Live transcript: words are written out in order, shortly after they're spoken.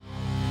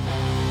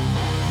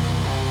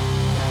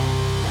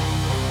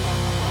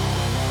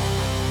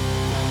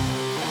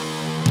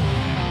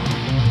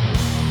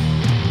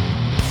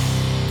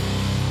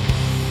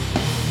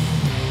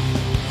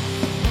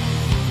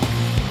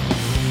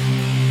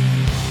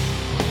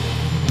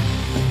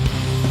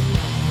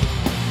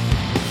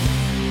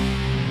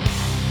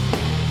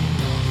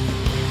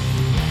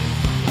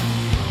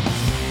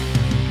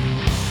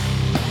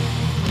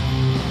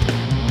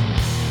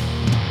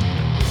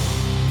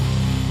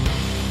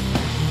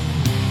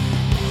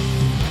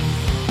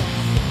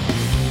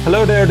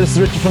Hello there, this is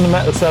Richard from the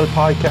Metal Cell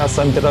Podcast.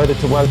 I'm delighted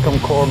to welcome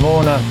Corr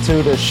Mona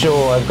to the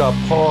show. I've got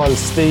Paul,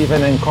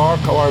 Stephen and Cork.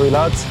 How are we,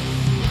 lads?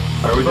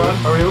 How are we doing?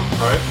 How are you? All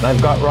right. And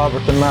I've got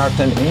Robert and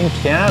Martin in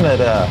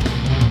Canada.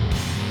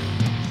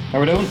 How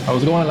are we doing?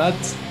 How's it going,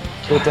 lads?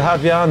 Good to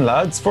have you on,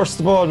 lads. First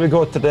of all, we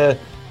go to the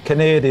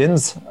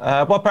Canadians.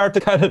 What part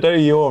of Canada are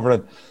you over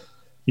in?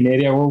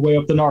 Canada, we're way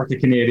up the north of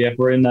Canada.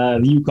 We're in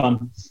the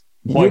Yukon.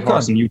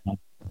 Whitehorse in Yukon.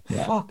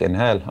 Yeah. Fucking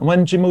hell. And when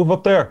did you move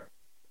up there?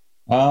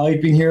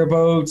 I've been here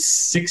about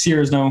 6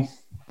 years now.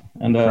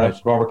 And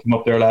Robert came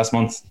up there last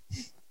month.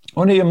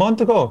 Only a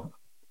month ago?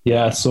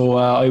 Yeah, so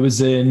I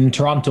was in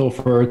Toronto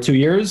for 2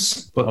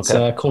 years, but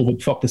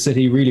COVID fucked the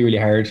city really, really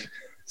hard.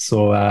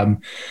 So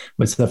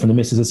myself and the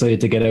missus decided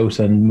to get out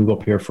and move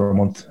up here for a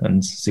month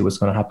and see what's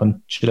going to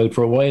happen. Chill out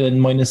for a while in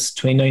minus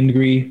 29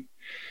 degree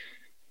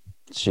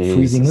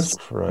freezingness.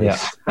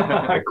 Christ.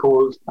 Yeah.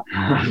 Cold.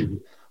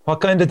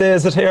 What kind of day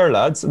is it here,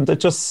 lads? And they're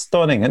just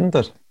stunning, isn't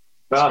it?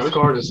 That's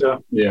gorgeous, yeah.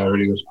 Yeah,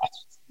 really good.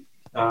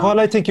 Paul,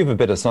 I think you have a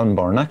bit of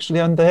sunburn actually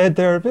on the head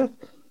there a bit.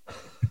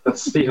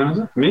 That's Stephen, is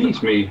it? Me?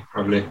 It's me,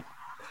 probably.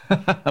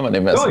 I'm only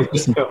messing.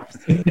 Pick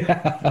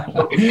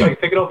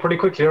it up pretty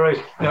quickly,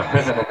 right?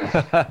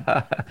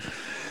 Yeah.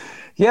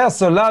 Yeah,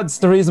 so lads,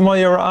 the reason why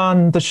you're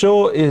on the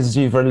show is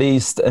you've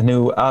released a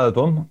new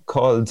album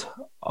called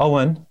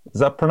Abhainn.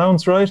 Is that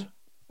pronounced right?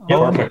 Yeah,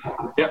 Abhainn? okay.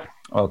 Yeah.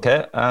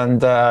 Okay,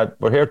 and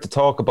we're here to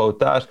talk about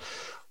that.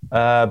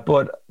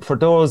 But for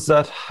those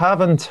that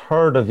haven't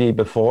heard of you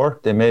before,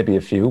 there may be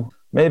a few.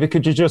 Maybe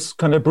could you just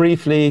kind of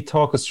briefly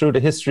talk us through the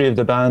history of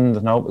the band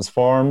and how it was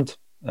formed?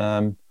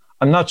 I'm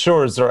not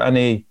sure, is there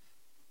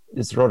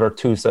other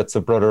two sets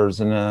of brothers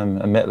in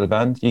a metal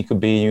band? You could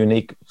be a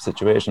unique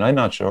situation, I'm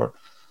not sure.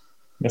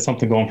 There's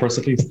something going for us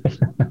at least.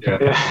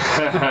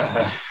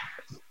 Yeah.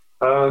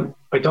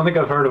 I don't think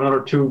I've heard of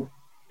another two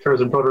pairs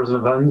of brothers in a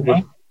band.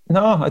 But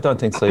No, I don't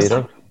think so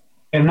either.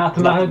 in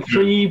Nathan, I had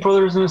three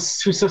brothers and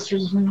two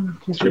sisters.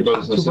 Three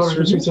brothers and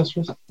two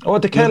sisters. Oh,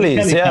 the Kellys,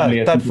 Kelly yeah,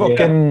 family, I that think,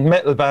 fucking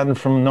metal band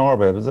from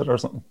Norway, was it, or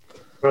something?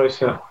 Right,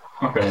 yeah.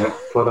 Okay, yeah.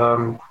 But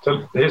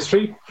so the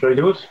history, should I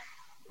do it?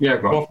 Yeah,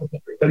 go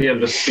on. The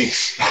eldest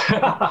speaks.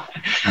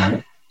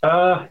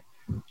 So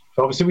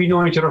obviously we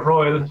know each other for a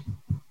while,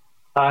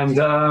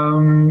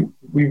 and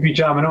we'd be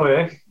jamming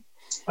away.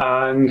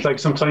 And like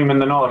sometime in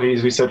the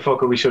noughties, we said,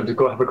 "Fuck it, we should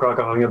go have a crack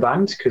at having a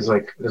band," because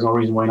like there's no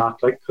reason why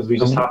not. Like because we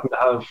just happen to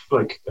have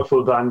like a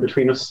full band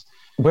between us.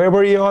 Where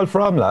were you all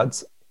from,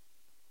 lads?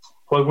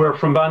 Well, we're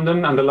from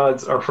Bandon, and the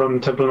lads are from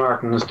Temple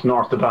Martin, just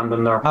north of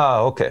Bandon there.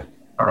 Ah, okay.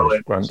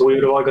 Right. Grand. So we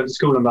would have all gone to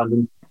school in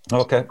Bandon.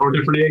 Okay. We're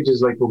different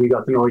ages, like, but we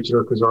got to know each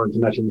other because we're into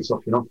metal and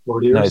stuff, over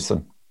the years. Nice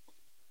one.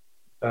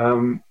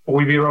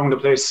 We'd be around the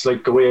place,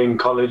 like away in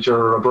college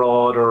or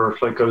abroad, or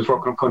like I was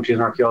working up country as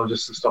an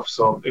archaeologist and stuff,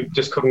 so it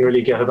just couldn't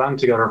really get a band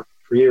together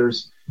for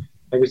years.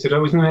 Like I said, I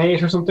was in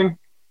 2008 or something.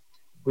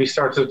 We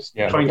started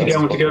trying to get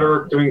one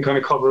together, doing kind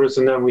of covers,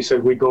 and then we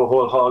said we'd go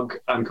whole hog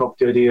and come up with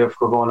the idea of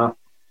Corr Mona.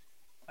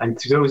 And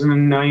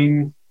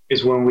 2009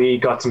 is when we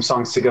got some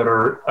songs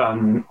together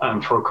and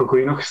for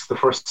Cucuinux, the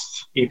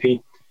first EP,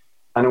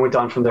 and it went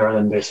on from there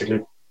then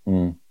basically.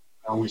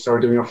 And we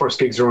started doing our first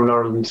gigs around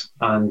Ireland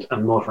and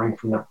motoring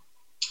from there.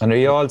 And are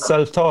you all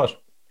self-taught?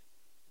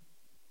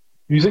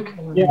 Music?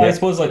 Yeah, I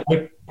suppose like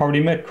I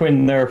probably met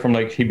Quinn there from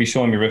like he'd be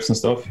showing me riffs and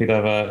stuff. He'd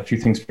have a few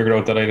things figured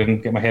out that I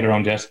didn't get my head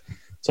around yet.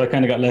 So I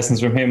kind of got lessons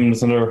from him.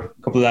 There's another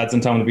couple of lads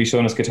in town to be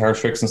showing us guitar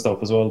tricks and stuff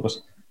as well. But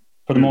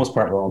for the most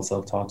part, we're all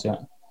self-taught, yeah.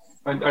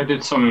 I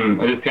did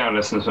piano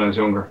lessons when I was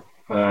younger.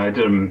 I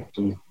did them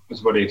till I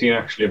was about 18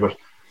 actually, but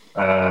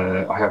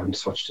I haven't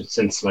switched it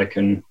since. Like,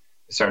 and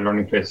I started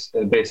learning bass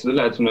with the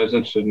lads when I was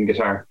interested in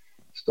guitar.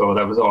 So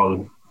that was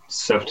all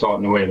self-taught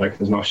in a way. Like,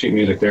 there's no sheet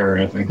music there or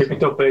anything. You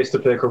picked up bass to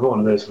play Corr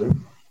Mona, basically.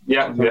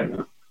 Yeah.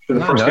 For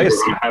the first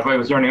nice. gig I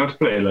was learning how to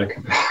play. Like.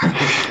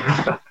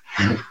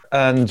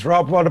 And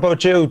Rob, what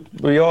about you?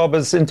 Were you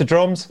always into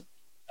drums?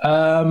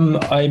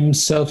 I'm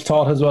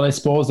self-taught as well, I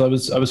suppose. I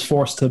was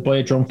forced to buy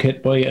a drum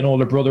kit by an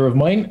older brother of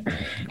mine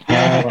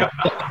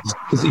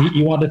because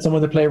he wanted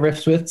someone to play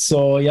riffs with.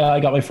 So yeah, I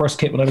got my first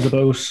kit when I was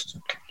about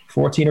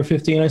 14 or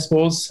 15, I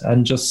suppose,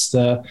 and just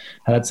had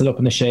it set up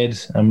in the shed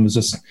and was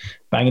just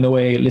banging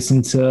away,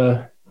 listening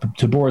to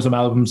Borzum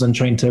albums and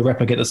trying to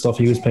replicate the stuff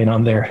he was playing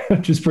on there,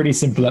 which was pretty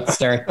simple at the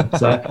start.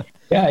 But,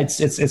 yeah,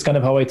 it's kind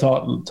of how I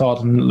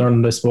taught and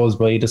learned, I suppose,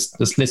 by just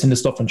listening to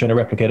stuff and trying to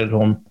replicate it at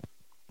home.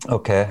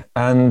 Okay,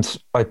 and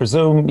I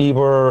presume you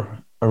were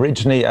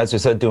originally, as you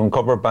said, doing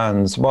cover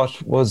bands. What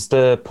was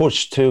the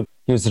push to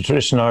use the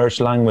traditional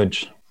Irish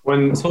language?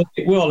 So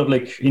we all have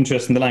like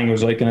interest in the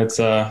language, like, and it's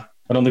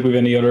I don't think we've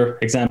any other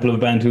example of a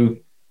band who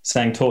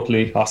sang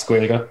totally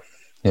Oscailga.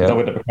 Yeah. That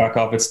would have a crack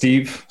off it.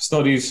 Steve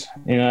studied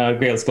in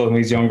Gaelic school when he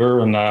was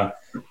younger, and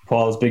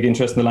Paul's big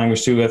interest in the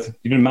language too.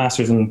 He did a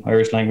master's in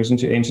Irish language,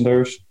 into ancient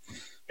Irish.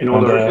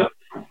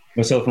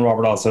 Myself and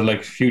Robert also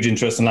like huge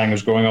interest in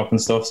language growing up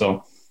and stuff.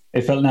 So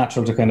it felt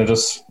natural to kind of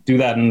just do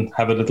that and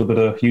have a little bit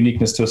of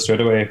uniqueness to us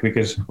straight away if we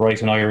could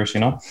write in Irish,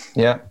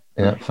 Yeah,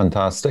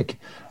 fantastic.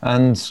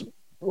 And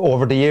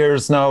over the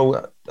years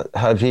now,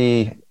 have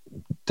you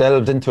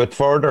delved into it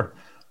further?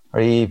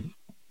 Are you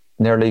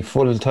nearly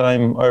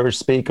full-time Irish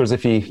speakers?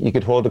 If you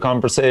could hold a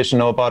conversation,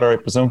 no bother, I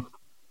presume?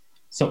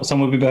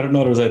 Some would be better than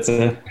others, I'd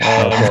say.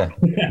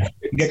 Okay.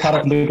 Get caught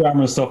up in the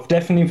grammar and stuff.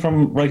 Definitely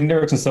from writing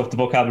lyrics and stuff, the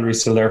vocabulary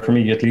is still there for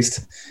me, at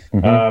least.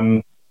 Mm-hmm.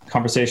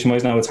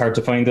 Conversation-wise now, it's hard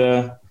to find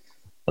a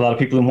lot of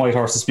people in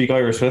Whitehorse to speak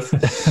Irish with. We're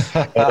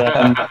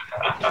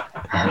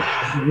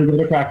going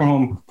to crack from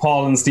home.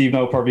 Paul and Steve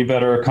now probably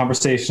better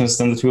conversationists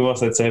than the two of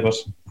us, I'd say. But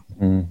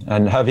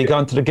And have you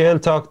gone to the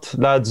Gaeltacht,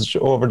 lads,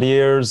 over the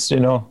years,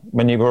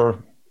 when you were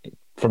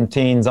from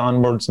teens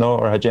onwards,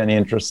 or had you any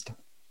interest?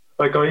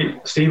 Like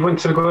Steve went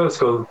to the Gaelic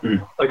school.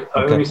 Like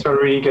I only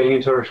started really getting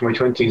into Irish in my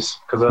 20s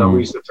because we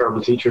used to have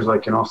terrible teachers, so I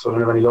didn't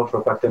have any love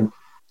for it back then.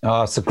 Oh,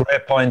 that's a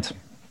great point.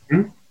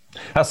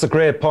 That's a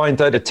great point.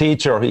 I had a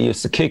teacher who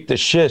used to kick the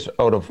shit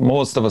out of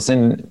most of us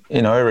in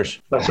Irish.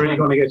 That's really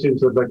going to get you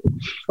into it.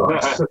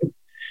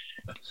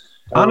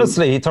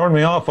 Honestly, he turned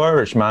me off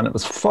Irish, man. It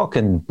was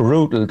fucking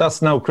brutal.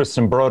 That's now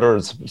Christian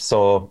Brothers.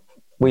 So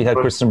we had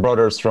Christian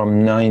Brothers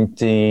from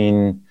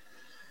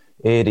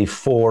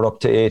 1984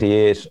 up to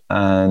 88.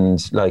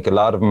 And like a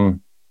lot of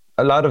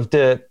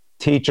the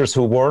teachers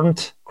who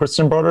weren't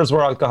Christian Brothers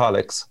were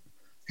alcoholics.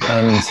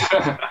 And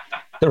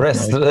the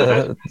rest of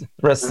the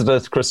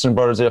Christian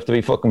Brothers, you have to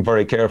be fucking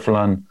very careful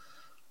on.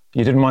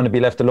 You didn't want to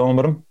be left alone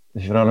with them,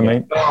 if you know what I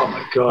mean. Oh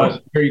my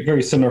God. Very,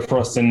 very similar for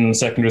us in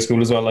secondary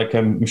school as well. Like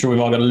I'm sure we've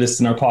all got a list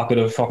in our pocket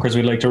of fuckers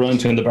we'd like to run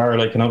to in the bar,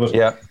 but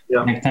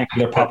thankfully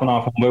they're popping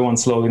off one by one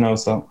slowly now.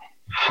 So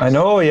I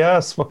know, yeah,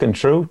 it's fucking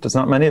true. There's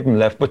not many of them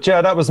left. But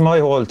yeah, that was my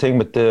whole thing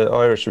with the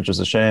Irish, which was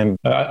a shame.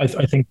 I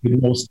think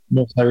most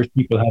Irish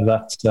people have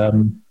that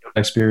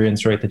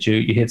experience, right? That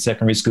you hit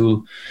secondary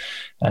school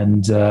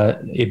and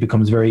it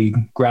becomes very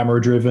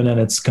grammar driven, and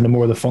it's kind of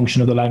more the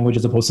function of the language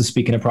as opposed to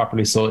speaking it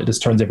properly. So it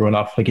just turns everyone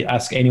off. Like you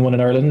ask anyone in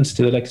Ireland,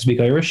 do they like to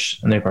speak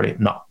Irish? And they probably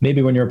no.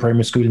 Maybe when you're in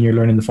primary school and you're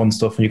learning the fun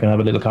stuff and you can have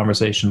a little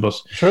conversation.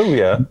 But true,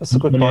 yeah, that's a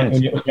good point.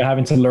 When you're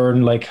having to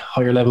learn like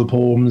higher level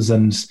poems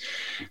and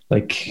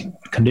like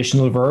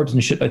conditional verbs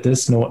and shit like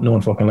this, no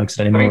one fucking likes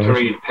it anymore. Having to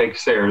read Peg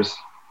Sayers,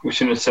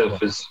 which in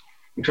itself is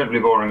incredibly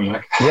boring.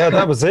 Like, yeah,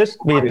 that was it.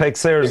 We had Peg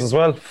Sayers as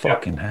well.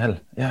 Fucking hell,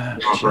 yeah.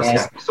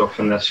 Stuff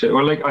and that shit.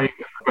 Well, like it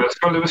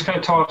was kind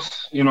of taught.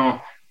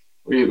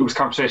 It was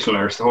conversational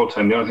Irish the whole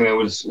time. The only thing that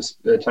was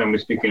the time we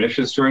speak English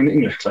is during the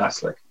English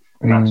class, like,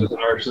 and that was in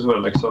Irish as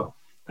well. Like so,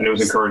 and it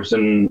was encouraged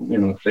in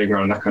the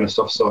playground and that kind of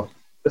stuff. So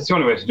that's the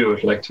only way to do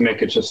it, like to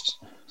make it just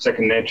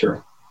second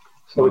nature.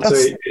 I would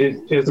say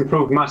it has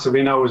improved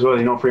massively now as well,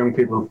 for young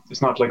people.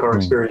 It's not like our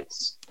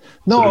experience.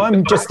 No,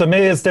 I'm just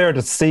amazed there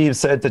that Steve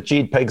said that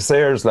G'd Peg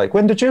Sayers. Like,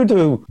 when did you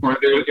do? We're a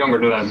bit younger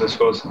than that, I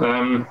suppose.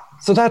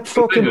 So that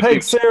fucking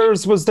Peg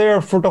Sayers was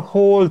there for the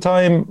whole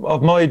time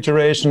of my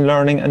duration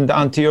learning and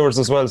onto yours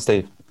as well,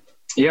 Steve.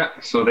 Yeah,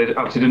 so they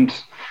obviously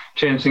didn't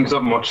change things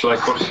up much, like,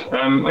 but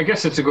I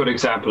guess it's a good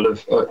example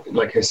of,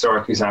 like,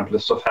 historic example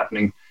of stuff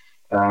happening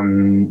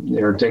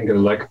near Dingle,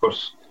 like, but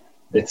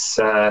it's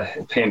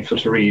painful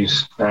to read,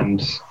 and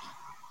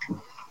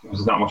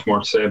there's not much more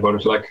to say about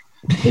it. Like,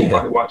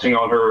 watching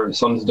all her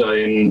sons die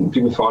and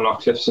people falling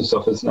off cliffs and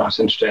stuff is not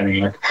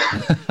entertaining. Like,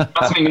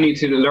 that's something you need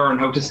to learn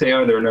how to say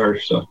either in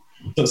Irish. So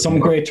some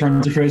great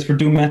turns of phrase for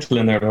doom metal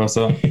in there, though.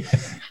 So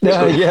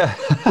yeah.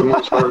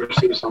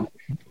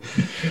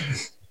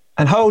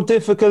 And how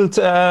difficult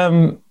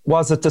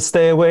was it to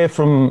stay away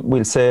from,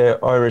 we'll say,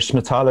 Irish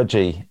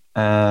mythology?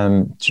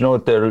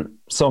 There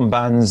some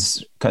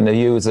bands kind of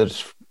use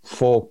it.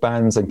 Folk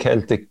bands and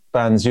Celtic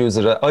bands use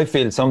it. I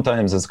feel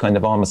sometimes it's kind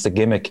of almost a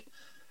gimmick.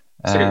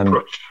 It's like a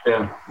crutch,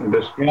 a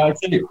bit. Yeah, I'd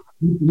say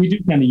we do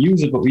kind of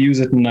use it, but we use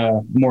it in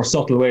a more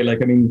subtle way.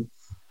 Like, I mean,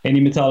 any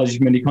mythology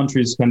from any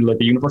country is kind of like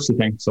a universal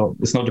thing, so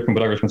it's no different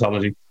with Irish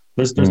mythology.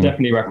 There's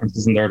definitely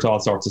references in there to all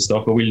sorts of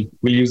stuff, but we'll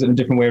use it in a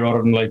different way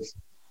rather than like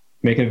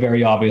make it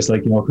very obvious,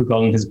 like,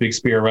 Cuchulainn, his big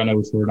spear ran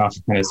out, we're not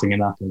kind of singing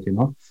that, like,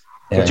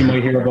 But you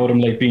might hear about him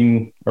like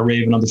being a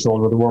raven on the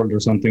shoulder of the world or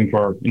something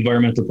for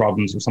environmental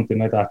problems or something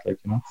like that, like,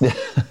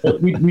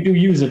 But we do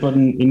use it, but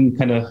in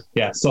kind of,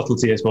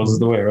 subtlety, I suppose, is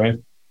the way, right?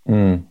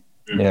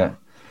 Yeah.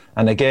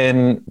 And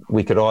again,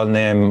 we could all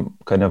name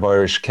kind of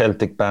Irish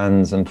Celtic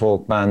bands and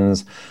folk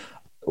bands.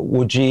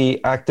 Would you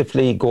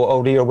actively go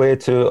out of your way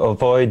to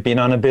avoid being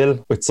on a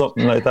bill with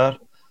something like that?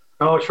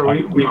 Oh, sure.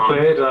 We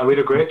played, we had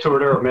a great tour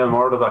there at Mail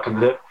Murder back in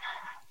the day.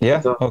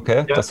 Yeah,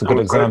 okay, that's a good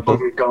example.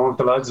 We've gone with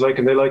the lads, like,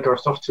 and they like our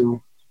stuff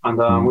too. And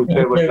we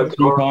played with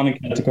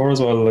Celtic Corr as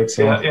well, like,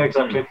 so. Yeah,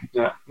 exactly.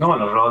 Yeah, no,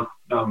 not at all.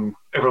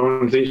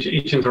 Everyone's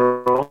each in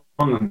their own,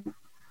 and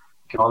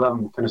all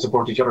them kind of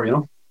support each other,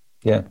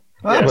 Yeah.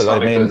 It's not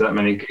like there's that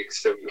many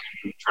gigs that we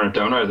can turn it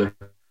down either.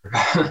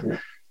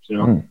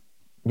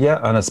 Yeah,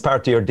 and it's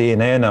part of your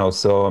DNA now.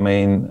 So I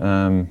mean,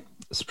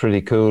 it's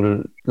pretty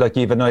cool. Like,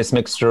 you have a nice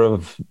mixture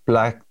of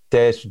black,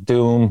 death,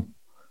 doom,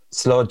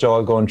 sludge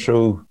all going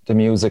through the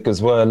music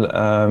as well.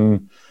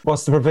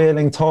 What's the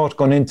prevailing thought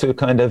going into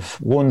kind of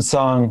one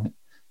song?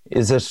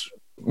 Is it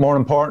more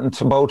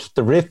important about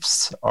the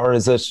riffs, or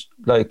is it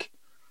like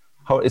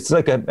How it's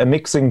like a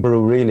mixing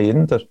brew, really,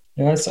 isn't it?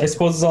 Yeah, I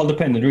suppose it's all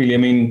dependent, really. I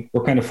mean,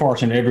 we're kind of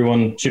fortunate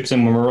everyone chips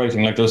in when we're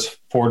writing. Like, there's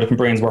 4 different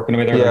brains working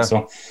away there. Yeah. Like,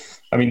 so,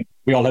 I mean,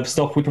 we all have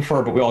stuff we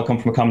prefer, but we all come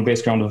from a common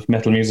background of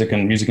metal music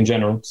and music in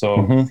general.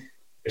 So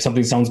if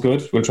something sounds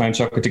good, we'll try and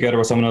chuck it together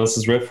with someone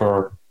else's riff,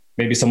 or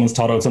maybe someone's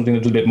thought out something a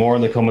little bit more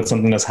and they come with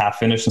something that's half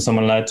finished and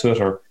someone will add to it.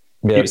 Or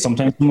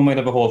sometimes someone might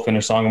have a whole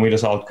finished song and we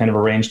just all kind of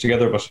arrange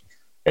together, but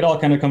it all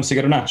kind of comes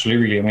together naturally,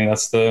 really. I mean,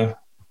 that's the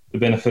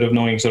benefit of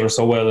knowing each other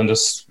so well, and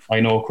just, I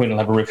know Quinn will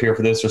have a riff here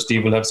for this, or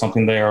Steve will have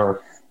something there,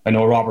 or I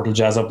know Robert will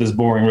jazz up this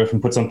boring riff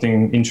and put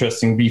something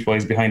interesting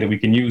beat-wise behind it. We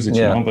can use it,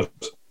 you know, but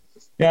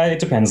yeah, it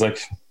depends. Like,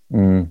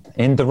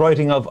 in the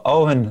writing of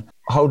Abhainn,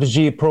 how did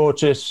you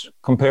approach it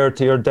compared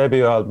to your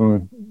debut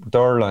album,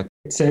 Dor? Like,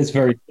 I'd say it's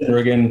very similar.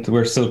 Again,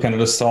 we're still kind of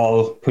just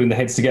all putting the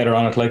heads together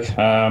on it. Like,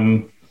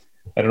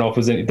 I don't know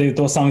if it was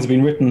those songs have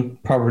been written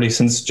probably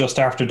since just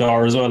after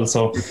Dor as well.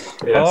 So,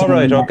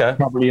 okay,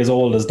 probably as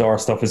old as Dor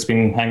stuff. It's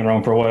been hanging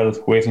around for a while,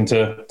 waiting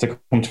to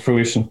come to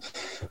fruition.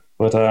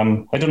 But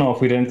I don't know if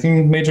we did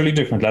anything majorly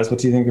different, lads. What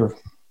do you think?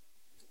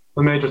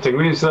 The major thing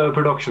was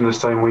production this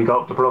time. We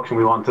got the production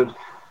we wanted.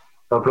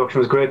 The production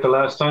was great the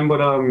last time, but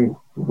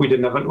we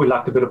didn't have it. We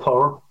lacked a bit of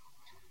power.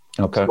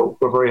 Okay. So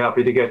we're very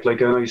happy to get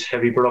like a nice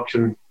heavy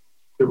production,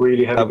 a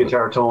really heavy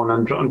guitar tone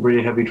and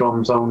really heavy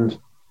drum sound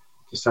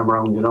this time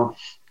around, you know.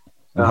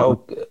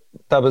 How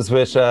that was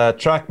with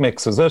Track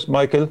Mix, was it,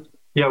 Michael?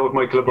 Yeah, with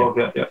Michael above,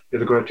 yeah,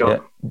 did a great job.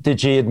 Yeah.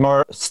 Did you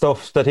admire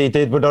stuff that he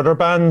did with other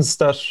bands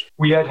that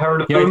we had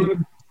heard of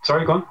him?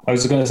 Sorry, go on. I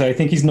was going to say, I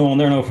think he's known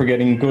there now for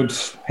getting good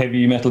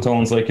heavy metal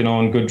tones, like, you know,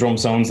 and good drum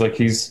sounds. Like,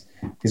 he's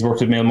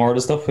worked with Mail Murder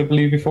stuff, I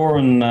believe, before,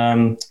 and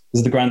this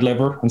is the Grand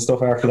Lever and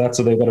stuff after that.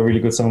 So they've got a really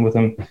good sound with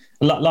him.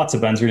 Lots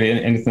of bands, really.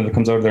 Anything that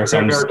comes out of there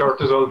sounds. Graveyard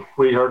Dirt as well.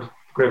 We heard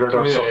Graveyard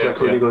Dirt stuff,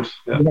 really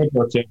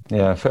good.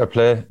 Yeah, fair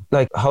play.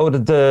 Like, how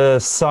did the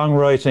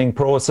songwriting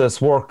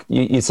process work?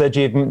 You said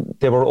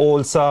they were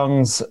old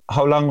songs.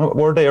 How long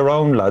were they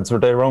around, lads? Were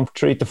they around for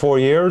 3 to 4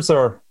 years,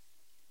 or?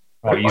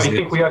 I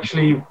think we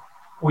actually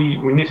we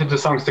knitted the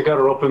songs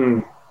together up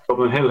in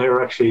Dublin Hill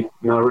here, actually,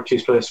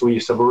 Richie's place. We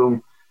used to have a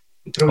room.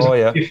 It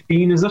was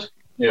 15, is it?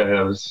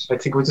 Yeah, it was. I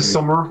think it was the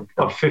summer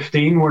of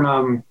 15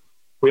 when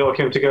we all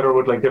came together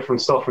with like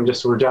different stuff and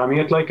just were jamming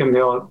it, like, and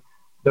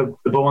the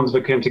bones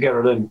that came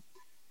together then.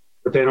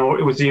 But then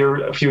it was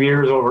a few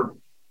years over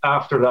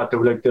after that, there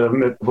were like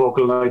the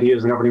vocal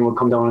ideas and everything would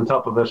come down on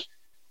top of it.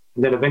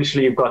 And then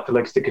eventually you've got to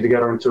like stick it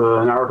together into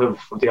a narrative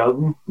of the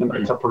album. And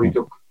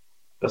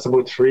that's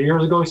about 3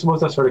 years ago, I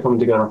suppose. That's really coming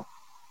together.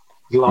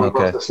 It's a long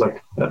process,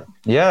 like.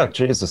 Yeah,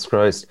 Jesus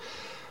Christ.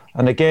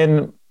 And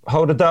again,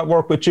 how did that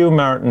work with you,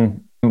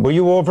 Martin? Were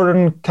you over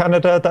in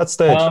Canada at that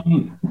stage?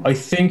 I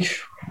think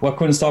what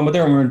Quinn's talking about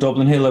there, when we were in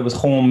Dublin Hill, I was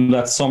home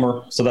that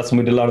summer, so that's when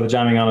we did a lot of the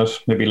jamming on it.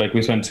 Maybe like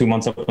we spent 2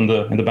 months up in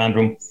the band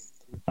room,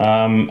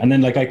 and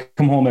then like I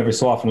come home every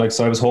so often. Like,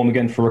 so I was home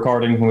again for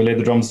recording when we laid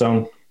the drums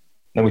down.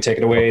 Then we take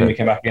it away and we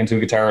came back again to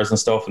guitars and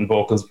stuff and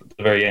vocals at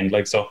the very end.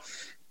 Like, so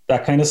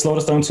that kind of slowed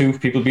us down too.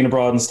 People being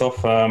abroad and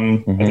stuff. I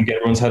think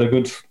everyone's had a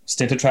good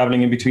stint of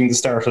traveling in between the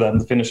start of that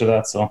and the finish of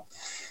that. So.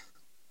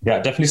 Yeah,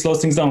 it definitely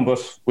slows things down, but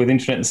with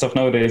internet and stuff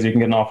nowadays, you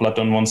can get an awful lot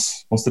done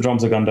once the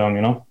drums have gone down,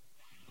 you know?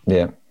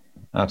 Yeah,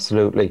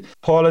 absolutely.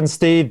 Paul and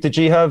Steve, did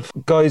you have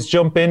guys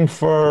jump in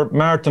for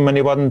Martin when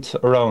he wasn't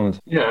around?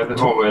 Yeah, the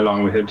whole way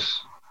along we had,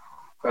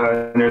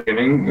 near the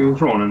beginning, it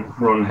was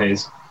Ronan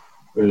Hayes.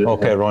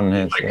 Ronan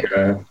Hayes. Like,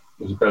 it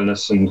was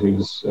Belness, and he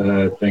was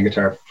playing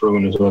guitar for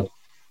Rowan as well.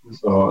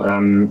 So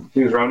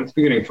he was around at the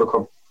beginning for a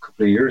couple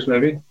of years,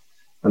 maybe.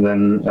 And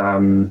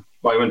then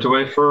I went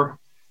away for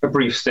a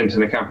brief stint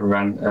in a camper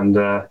van and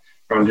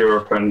around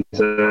Europe, and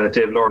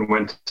Dave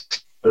Lauren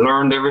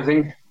learned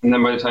everything, and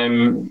then by the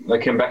time I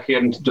came back, he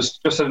hadn't just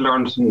had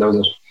learned, and that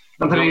was it.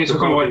 Until he used to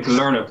come away to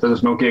learn it, there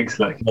was no gigs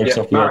like.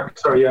 Mark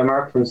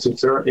from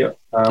Sitzer, we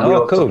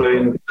also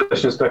playing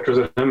session inspectors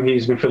with him.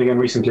 He's been filling in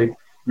recently,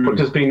 but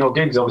there's been no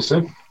gigs,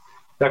 obviously.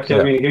 Actually,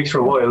 had many gigs for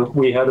a while.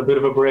 We had a bit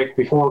of a break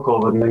before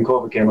COVID, and then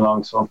COVID came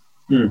along, so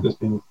there's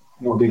been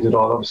no gigs at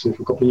all, obviously,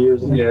 for a couple of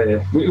years.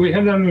 Yeah. We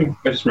had I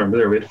just remember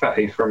there we had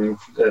Fatty from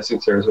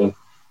Suits there as well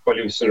while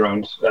he was still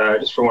around,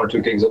 just for 1 or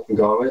 2 gigs up in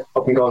Galway.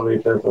 He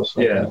played for us.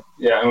 Yeah.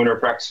 And we were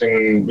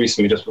practicing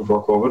recently just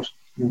before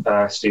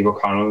COVID. Steve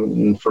O'Connell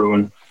and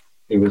Fruin.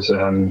 He was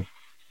we're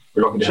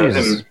lucky to have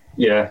him.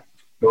 Yeah.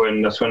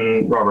 That's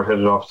when Robert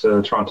headed off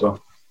to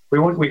Toronto. We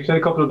played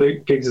a couple of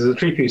big gigs as a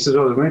 3-piece as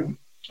well, didn't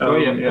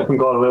we? Up in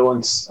Galway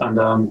once, and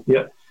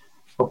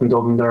up in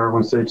Dublin there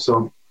one stage.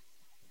 So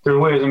there are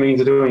ways and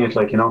means of doing it,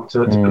 like, you know,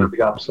 to fill up the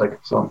gaps, like,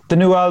 so. The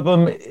new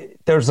album,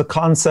 there's a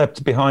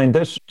concept behind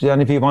it. Do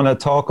any of you want to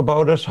talk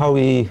about it? How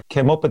he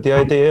came up with the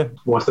idea?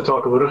 Who wants to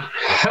talk about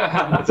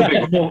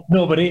it?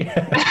 Nobody.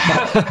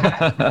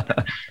 I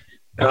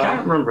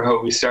can't remember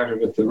how we started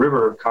with the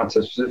river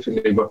concept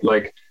specifically, but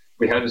like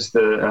we had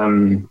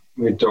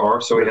we had Dor,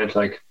 so we had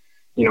like,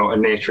 you know, a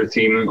nature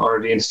theme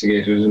already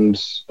instigated,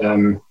 and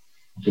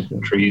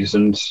trees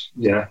and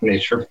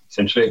nature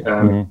essentially.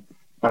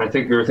 And I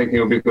think we were thinking it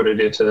would be a good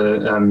idea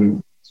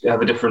to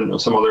have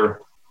some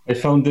other I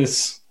found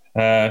this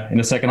in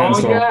a second-hand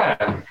store. Yeah.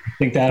 I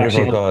think that River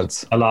actually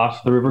gods. helped a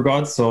lot, the river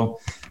gods. So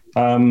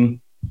I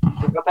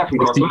got that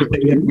from I Cork.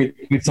 think we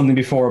had something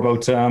before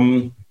about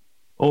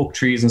oak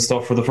trees and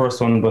stuff for the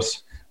first one, but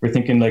we're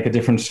thinking like a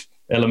different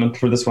element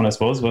for this one, I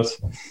suppose. But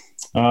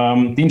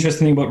the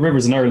interesting thing about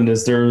rivers in Ireland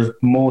is they're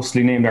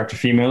mostly named after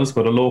females,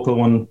 but a local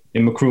one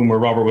in Macroom where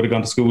Robert would have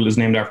gone to school is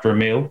named after a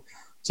male.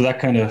 So that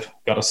kind of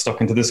got us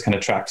stuck into this kind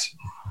of tract.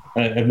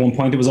 At one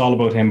point it was all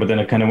about him, but then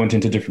it kind of went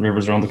into different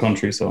rivers around the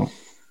country. So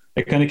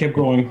it kind of kept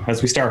growing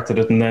as we started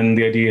it. And then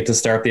the idea to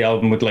start the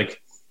album with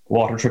like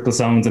water trickle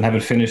sounds and have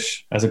it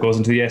finish as it goes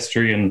into the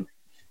estuary and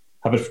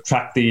have it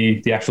track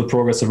the actual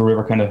progress of a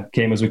river kind of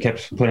came as we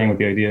kept playing with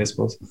the idea, I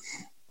suppose.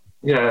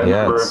 Yeah,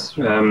 Yes.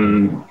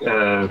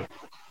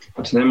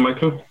 What's the name,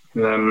 Michael?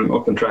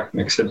 Up and Track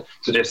Mix had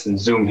suggested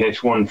Zoom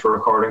H1 for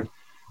recording,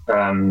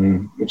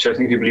 which I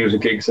think people use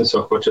at gigs and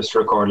stuff, but just to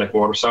record like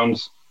water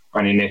sounds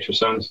or any nature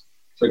sounds.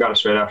 So I got it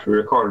straight after we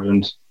recorded,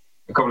 and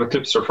a couple of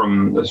clips are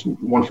there's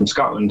one from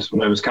Scotland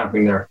when I was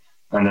camping there,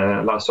 and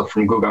a lot of stuff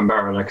from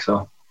Gugambara, like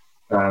so.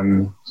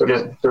 So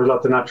there's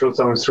lots of natural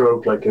sounds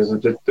throughout, like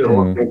the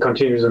whole thing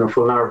continues in a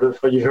full narrative.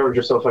 But you heard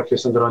yourself actually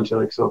send it on to,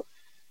 like, so.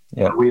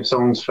 Yeah. We have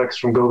sounds effects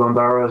from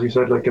Gugambara, as you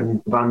said, like in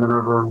Abhainn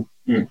River.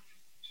 And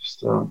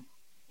just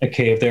a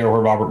cave there where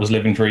Robert was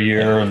living for a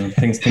year and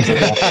things like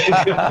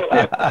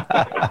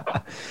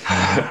that.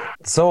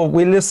 So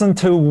we listened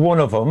to one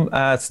of them.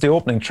 It's the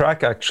opening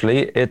track,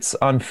 actually. It's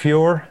on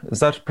Fjord. Is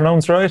that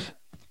pronounced right?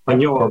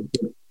 and Yor,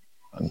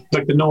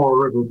 like the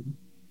Nor River.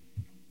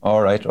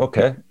 All right,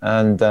 okay.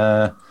 And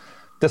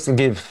this will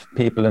give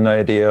people an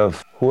idea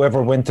of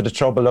whoever went to the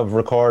trouble of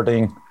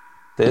recording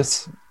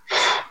this.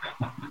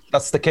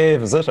 That's the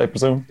cave, is it, I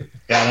presume?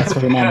 Yeah, that's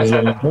where the man is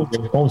living.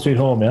 Home sweet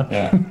home, yeah.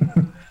 Yeah.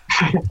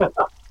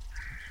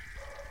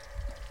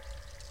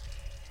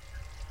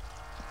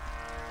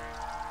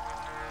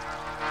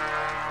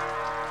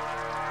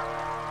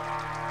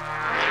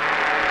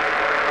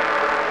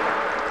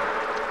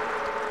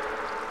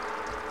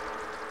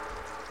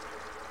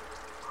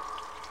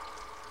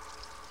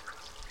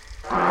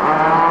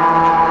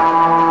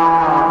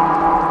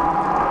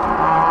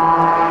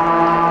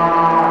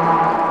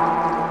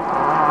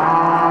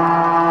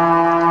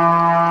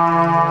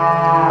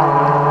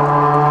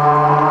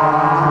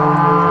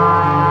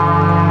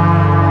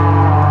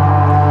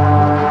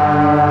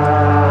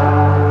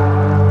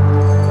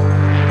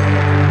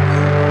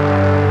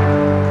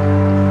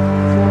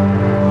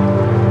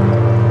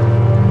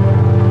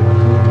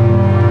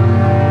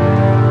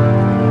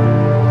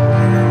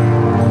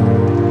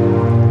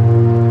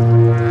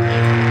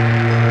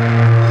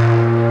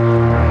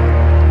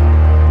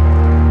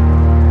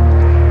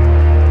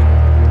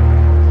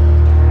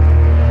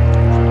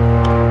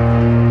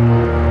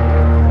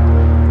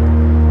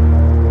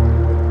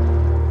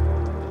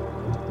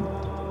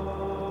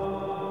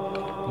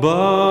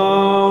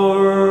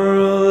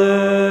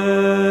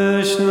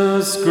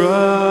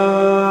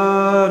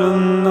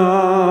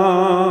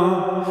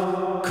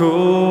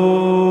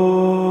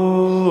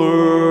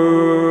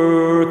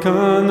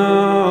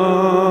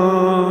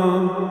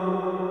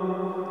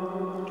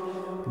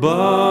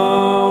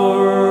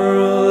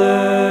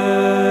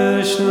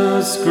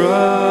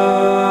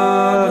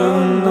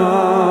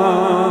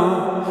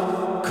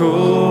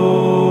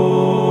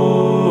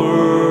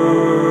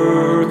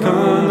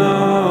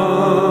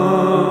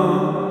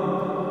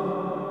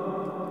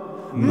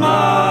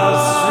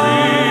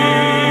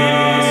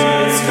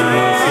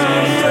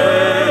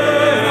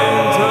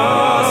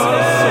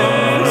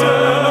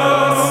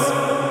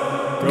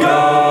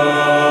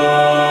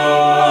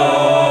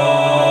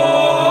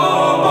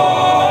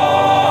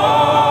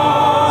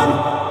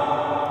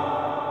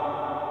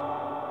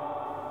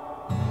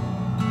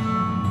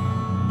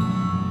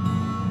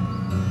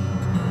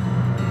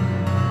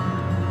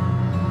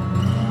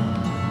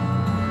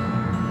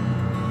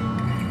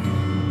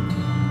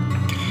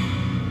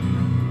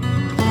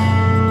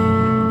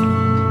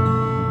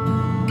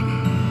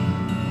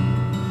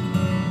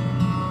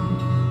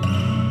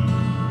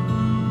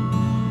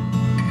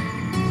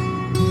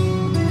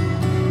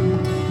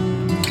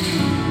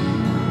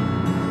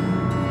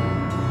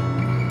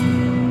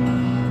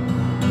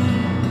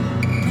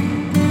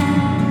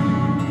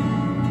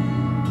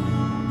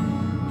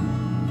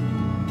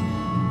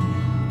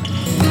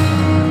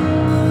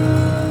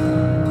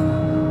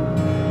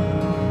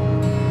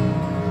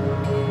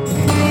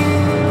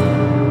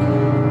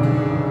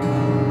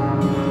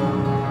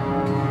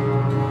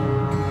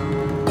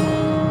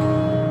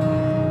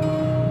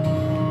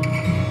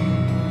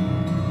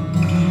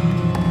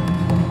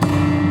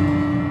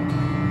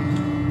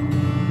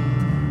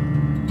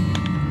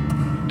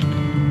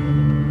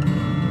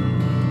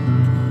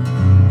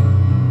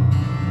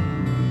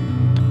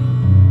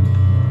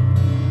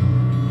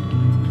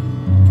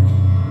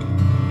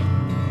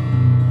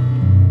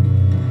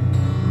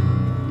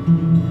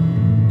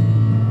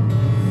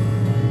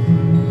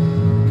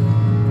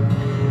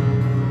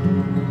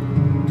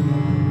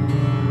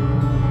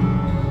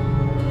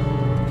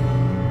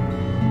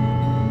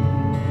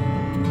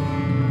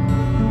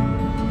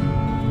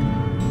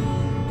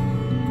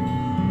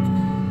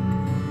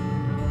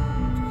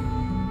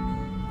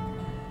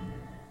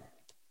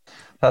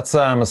 That's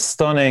a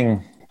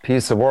stunning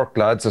piece of work,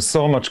 lads. There's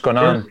so much going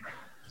on.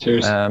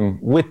 Cheers.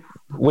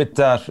 With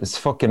that, it's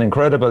fucking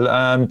incredible.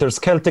 There's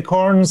Celtic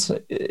horns.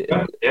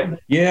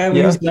 Yeah,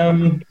 we used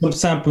some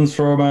samples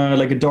from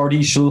like a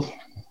Dardishal.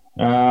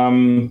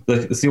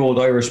 It's the old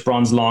Irish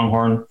bronze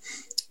longhorn.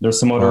 There's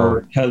some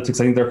other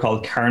Celtics, I think they're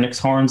called Carnix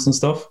horns and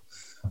stuff.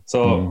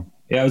 So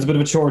yeah, it was a bit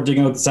of a chore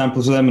digging out the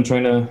samples for them and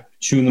trying to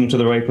tune them to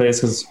the right place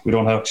because we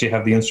don't actually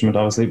have the instrument,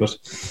 obviously. But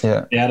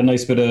yeah, it had a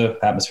nice bit of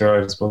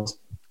atmosphere, I suppose.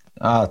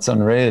 It's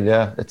unreal.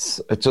 Yeah,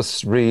 it's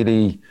just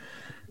really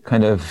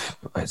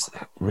it's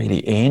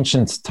really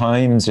ancient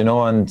times, you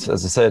know. And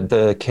as I said,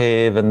 the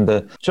cave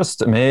and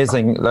just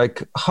amazing.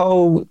 Like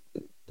how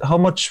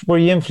much were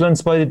you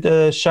influenced by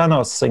the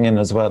Seanos singing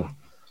as well?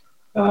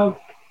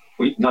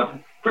 We not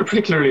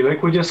particularly.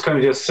 Like we just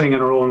sing in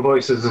our own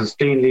voices as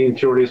cleanly and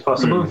purely as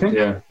possible. I think.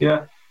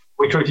 Yeah.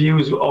 We try to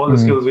use all the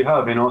skills we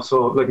have, you know.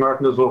 So like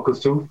Martin does vocals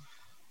too,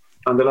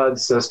 and the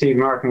lads, Steve and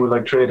Martin would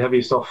like trade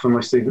heavy stuff,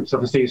 and Steve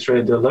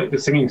trade the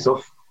singing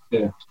stuff.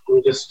 Yeah.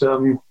 We just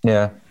we're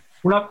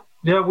not.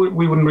 Yeah,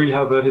 we wouldn't really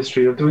have a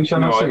history of doing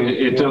Seanos singing.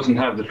 It doesn't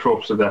have the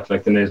tropes of that,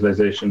 like the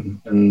nasalization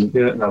and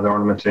the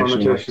ornamentation.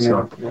 We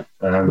have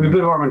a bit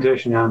of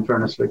ornamentation, in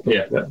fairness.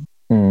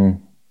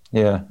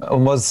 Yeah.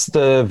 And was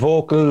the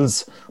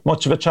vocals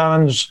much of a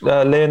challenge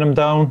laying them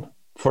down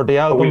for the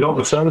album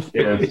itself?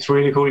 Yeah. It's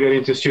really cool getting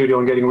into the studio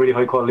and getting really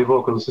high quality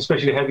vocals,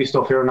 especially heavy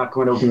stuff here, not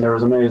coming out in there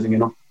is amazing, you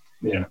know.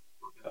 Yeah.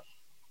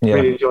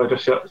 Really enjoyed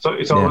it. Yeah. So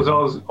it's always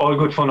all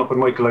good fun up with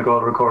Michael, like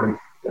all the recording.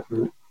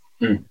 Definitely.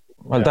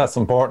 Well, that's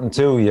important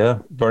too, yeah,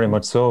 very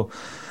much so.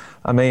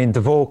 I mean,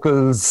 the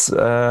vocals,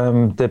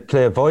 they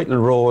play a vital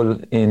role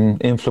in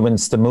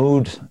influence the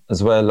mood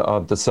as well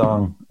of the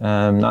song,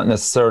 not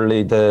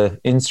necessarily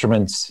the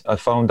instruments. I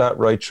found that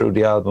right through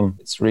the album.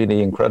 It's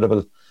really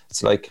incredible.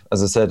 It's like,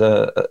 as I said,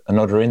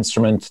 another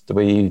instrument, the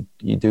way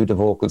you do the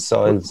vocal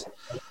styles.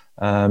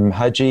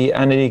 Had you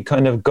any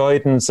kind of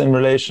guidance in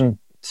relation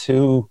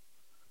to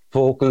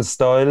vocal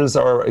styles,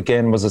 or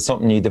again, was it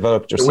something you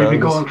developed yourselves? We've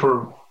been going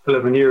for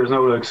 11 years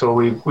now, like, so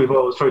we've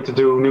always tried to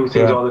do new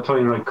things all the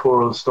time, like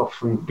choral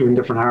stuff and doing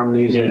different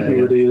harmonies and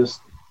new ideas.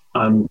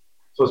 So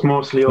it's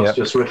mostly us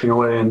just riffing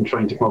away and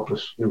trying to come up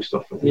with new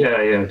stuff.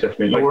 Yeah,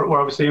 definitely. Like, we're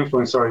obviously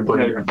influenced, by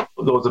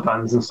loads of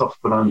bands and stuff,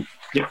 but well,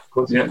 I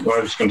was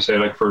just going to say,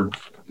 like, for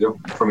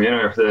me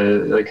anyway, for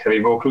the like heavy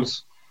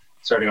vocals,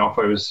 starting off,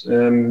 I was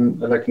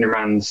liking your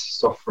man's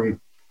stuff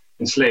from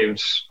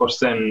Enslaved, but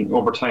then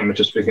over time it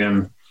just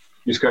became,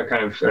 you just got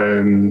got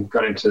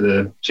into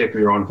the shape of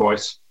your own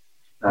voice.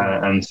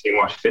 And seeing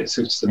what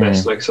suits the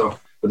best. Like, so,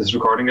 but this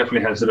recording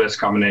definitely has the best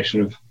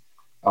combination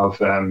of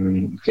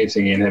clean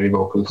singing and heavy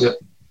vocals. Yeah.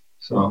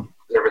 So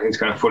everything's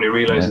kind of fully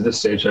realized at this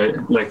stage.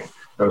 That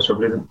was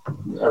probably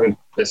the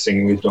best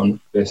singing we've done,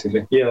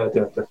 basically. Yeah,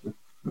 definitely.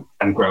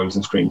 And growls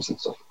and screams and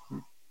stuff.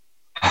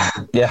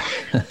 Yeah.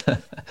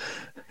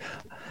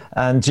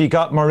 And you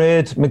got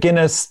Mairead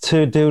McGuinness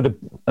to do the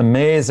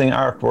amazing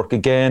artwork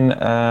again.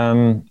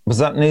 Was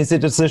that an easy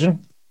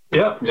decision?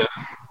 Yeah.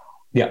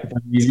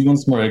 Easy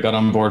once Mairead got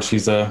on board.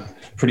 She's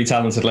pretty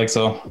talented, like,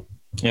 so.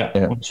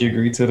 Yeah. Once she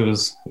agreed to it, it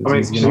was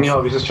it's the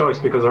obvious choice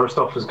because her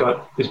stuff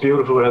it's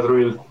beautiful. It has a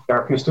real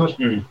darkness to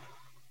it.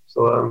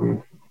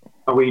 So,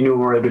 and we knew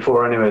Mairead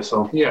before anyway.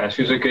 So yeah,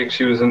 she was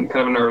kind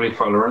of an early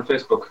follower on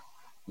Facebook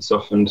and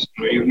stuff, and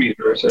we would meet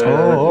her at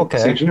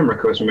St.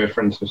 Limerick. We made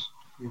friends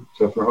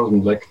with her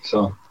husband, like,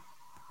 so.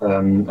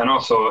 And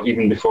also,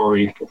 even before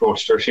we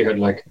approached her, she had,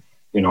 like,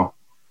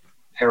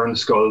 heron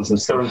skulls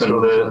and stuff in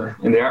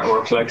the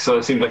artwork, like, so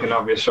it seemed like an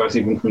obvious choice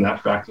even from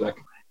that fact, like.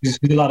 There's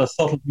a lot of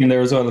subtlety in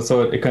there as well,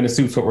 so it kind of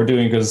suits what we're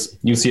doing, because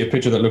you see a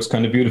picture that looks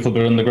kind of beautiful,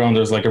 but on the ground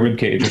there's like a rib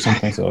cage or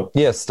something. So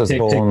yes, there's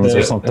bones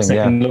or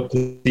something. Look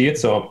to see it,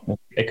 so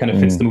it kind of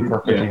fits the mood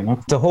perfectly.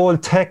 The whole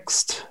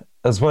text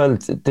as well.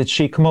 Did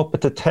she come up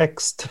with the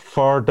text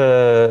for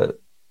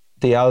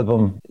the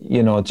album?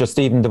 Just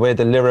even the way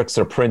the lyrics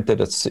are printed,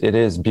 it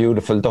is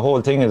beautiful. The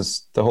whole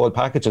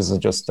packages are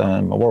just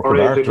a work of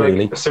art,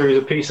 really. A series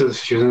of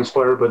pieces. She was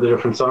inspired by the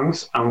different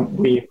songs, and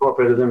we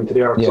incorporated them into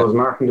the art. So it was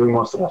Martin doing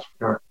most of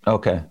that.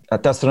 Okay,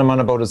 that's what I'm on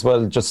about as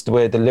well. Just the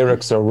way the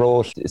lyrics are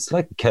wrote, it's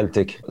like a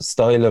Celtic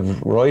style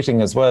of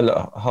writing as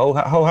well. How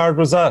hard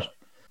was that?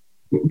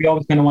 We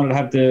always kind of wanted to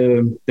have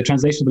the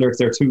translation of the lyrics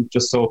there too,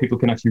 just so people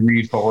can actually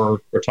read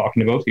what we're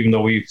talking about, even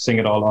though we sing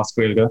it all last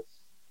Gaelic.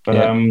 But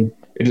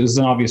it was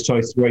an obvious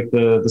choice to write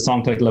the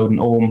song title out in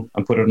Ohm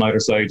and put it on either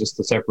side, just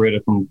to separate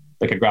it from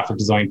like a graphic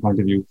design point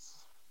of view.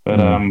 But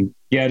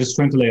just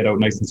trying to lay it out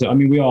nice and so. I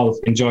mean, we all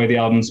enjoy the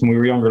albums when we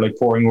were younger, like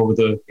poring over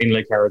the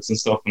inlay cards and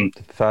stuff. And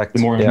the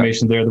more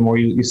information there, the more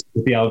you see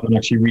the album and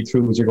actually read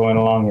through as you're going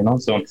along.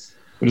 So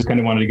we just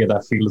kind of wanted to get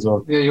that feel as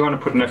well. Yeah, you want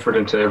to put an effort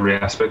into every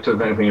aspect of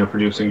anything you're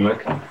producing,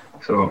 like,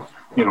 so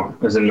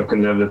as in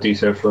looking at the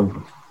detail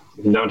from.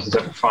 Down to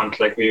the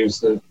font, like we use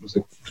the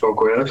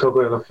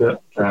Gaelic,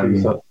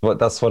 yeah. But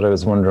that's what I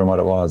was wondering what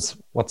it was.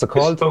 What's it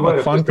called?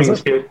 What font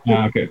is it?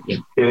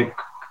 Gaelic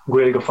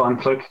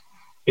font, like.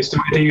 It's the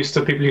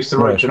way people used to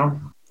write,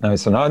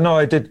 Nice. And no,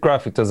 I did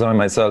graphic design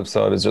myself,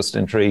 so I was just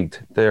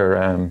intrigued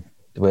there,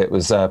 the way it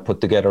was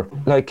put together.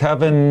 Like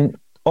having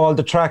all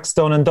the tracks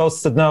done and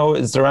dusted now,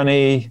 is there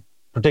any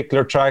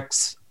particular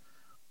tracks?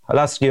 I'll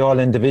ask you all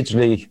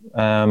individually,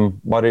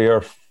 what are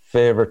your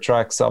favourite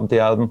tracks of the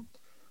album?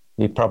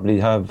 You probably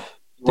have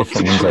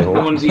different ones, I hope.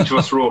 The ones each of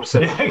us wrote.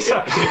 Yeah,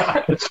 exactly.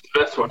 Yeah. It's the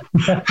best one.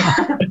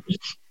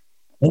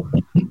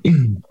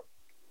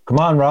 Come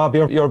on, Rob,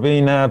 you're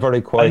being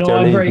very quiet. I know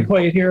I'm very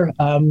quiet here.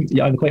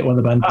 Yeah, I'm quite one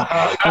of the band.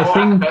 I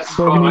think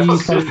for me,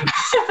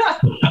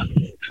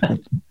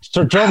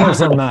 the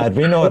drummers are mad.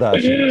 We know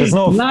that. There's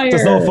no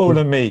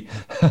fooling me.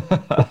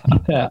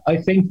 Yeah, I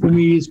think for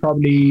me is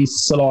probably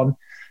Salon.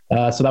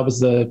 So that was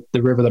the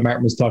river that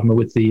Martin was talking about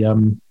with the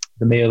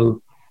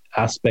male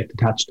aspect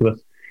attached to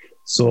it.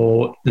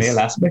 So male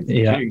aspect,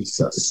 yeah.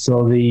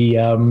 So the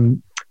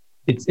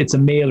it's a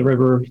male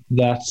river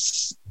that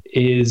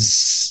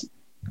is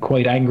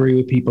quite angry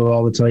with people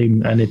all the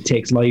time, and it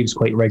takes lives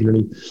quite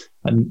regularly.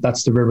 And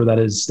that's the river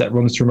that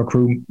runs through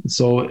Macroom.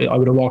 So I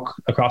would walk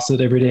across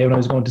it every day when I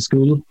was going to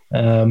school.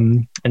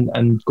 And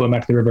going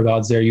back to the River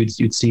Gods there,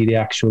 you'd see the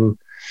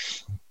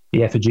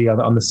effigy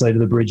on the side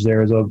of the bridge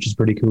there as well, which is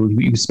pretty cool.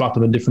 You spot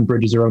them in different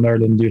bridges around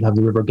Ireland. You'd have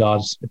the River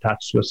Gods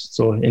attached to it.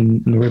 So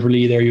in the River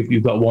Lee there,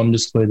 you've got one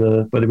just by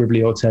the River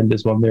Lee Hotel.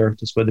 There's one there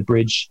just by the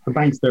bridge. The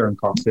bank's there in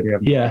Cork City.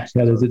 Yeah.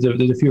 There's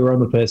a few around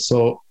the place.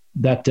 So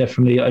that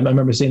definitely, I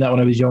remember seeing that when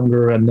I was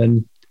younger, and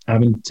then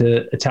having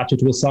to attach it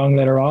to a song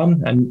later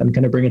on and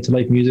kind of bring it to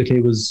life musically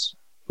was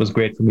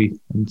great for me.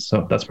 And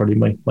so that's probably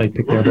my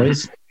pick there,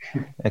 boys.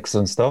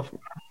 Excellent stuff.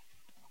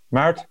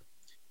 Mart?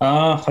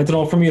 I don't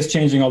know, for me it's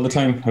changing all the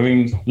time. I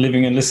mean,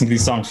 living and listening to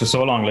these songs for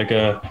so long, like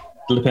it'll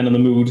depend on the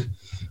mood.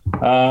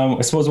 I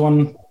suppose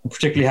one I'm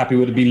particularly happy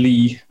with would be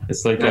Lee.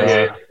 It's like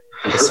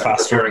it's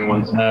faster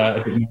one,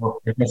 a bit more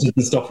aggressive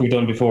than stuff we've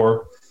done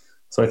before.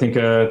 So I think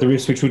the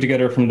riffs we threw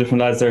together from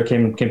different lads there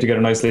came together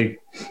nicely,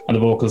 and the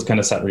vocals kind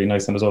of sat really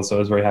nice on as well. So I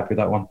was very happy with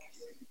that one.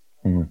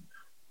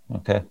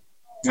 Okay.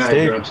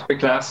 Yeah,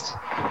 big last.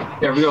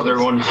 Every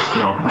other one,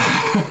 no.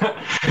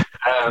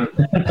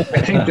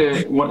 I think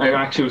the one I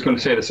actually was going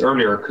to say this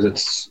earlier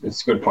because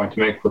it's a good point to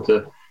make. But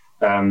the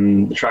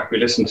track we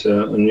listened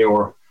to in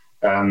your,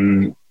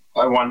 I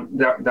want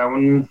that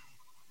one.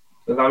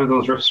 A lot of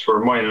those riffs were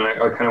mine, and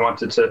I kind of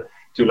wanted to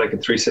do like a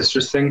Three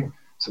Sisters thing.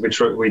 So we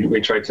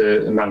tried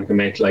to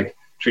amalgamate like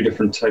three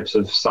different types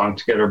of song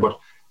together, but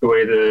the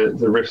way the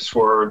riffs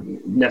were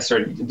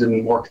necessarily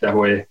didn't work that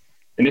way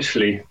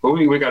initially. But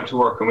we got to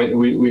work, and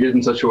we did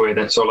in such a way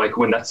that so like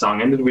when that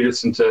song ended, we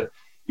listened to,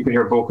 you can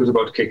hear vocals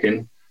about to kick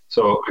in.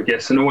 So I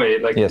guess in a way,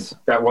 like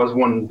that was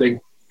one big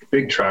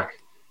track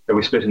that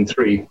we split in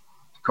three,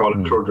 called it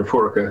Trúr de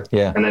Furca.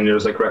 Yeah. And then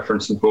there's like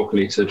references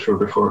vocally to Trúr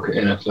de Furca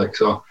in it, like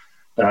so.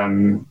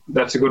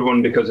 That's a good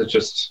one because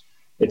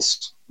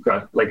it's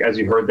got, like, as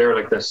you heard there,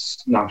 like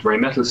this not very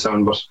metal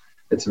sound, but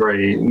it's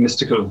very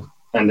mystical,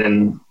 and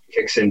then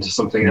kicks into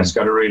something that's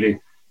got a really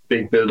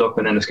big build up,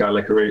 and then it's got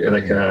like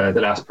the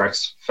last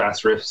part's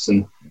fast riffs,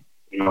 and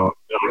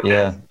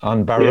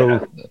on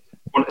Barrow,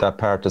 that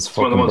part is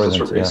fucking one of the ones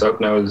brilliant. that's out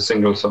now as a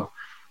single. So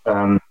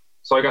I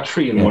got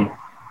three in one.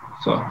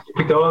 So you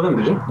picked all of them,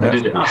 did you? Yeah. I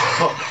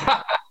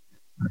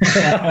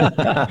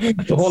did.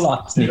 The whole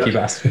lot, sneaky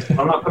bastard.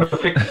 I'm not going to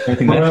pick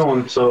my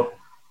own, so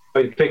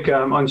I'd pick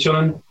on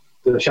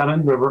the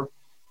Shannon River,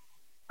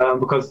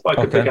 because I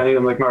could pick any of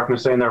them, like Martin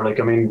was saying there. Like,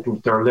 I mean,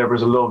 they're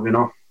labours of love,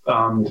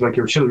 like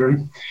your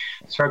children.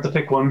 It's hard to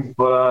pick one,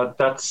 but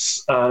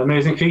that's an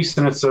amazing feast,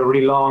 and it's a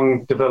really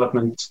long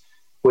development.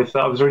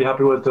 I was really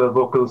happy with the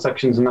vocal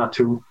sections in that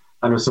too,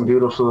 and there's some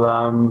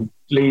beautiful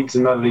leads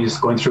and melodies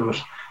going through it.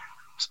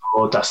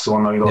 So that's the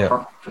one I go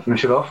for to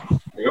finish it off.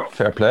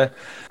 Fair play.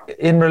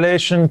 In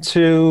relation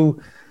to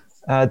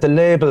the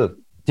label,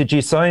 did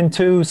you sign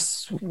to,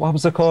 what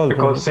was it called? It's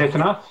called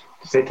Satanaf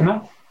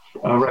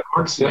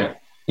Records.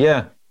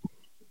 Yeah.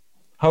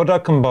 How did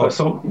that come about?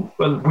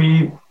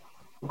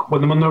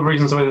 One of the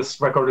reasons why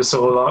this record is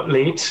so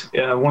late,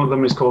 one of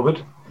them is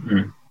COVID,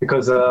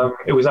 because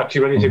it was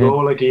actually ready to go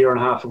like a year and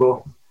a half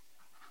ago,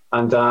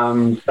 and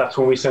that's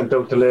when we sent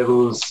out the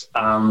labels.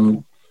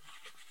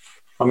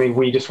 I mean,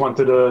 we just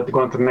wanted to go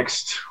on to the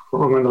next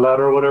rung on the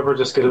ladder or whatever,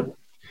 just get a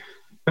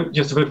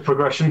bit of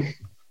progression.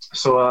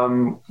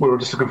 So we were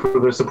just looking for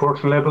the support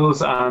from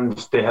labels, and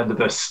they had the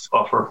best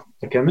offer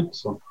that came in.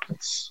 So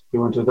we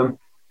went with them.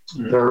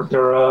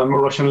 They're a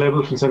Russian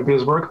label from St.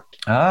 Petersburg.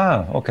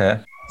 Ah,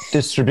 okay.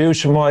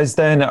 Distribution-wise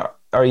then,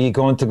 are you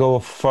going to go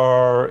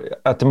for,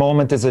 at the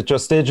moment, is it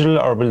just digital,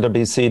 or will there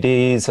be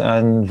CDs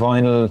and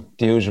vinyl,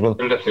 the usual?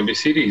 There'll definitely be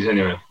CDs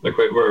anyway. Like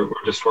we're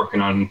just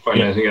working on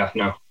finalising that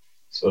now.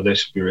 So they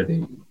should be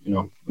ready,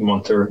 a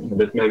month or a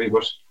bit maybe,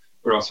 but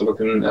we're also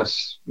looking at,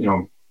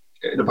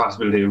 the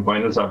possibility of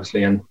vinyls,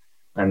 obviously, and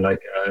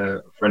like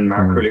friend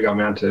Mark really got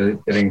me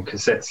onto getting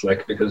cassettes,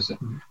 like, because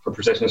for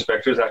Procession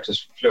Inspectors that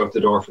just flew out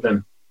the door for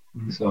them.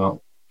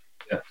 So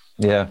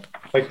yeah,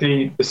 like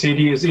the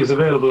CD is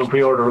available in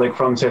pre-order, like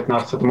from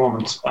Satanaf at the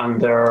moment, and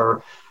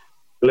they're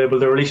The label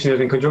they're releasing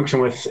it in conjunction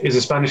with is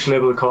a Spanish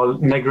label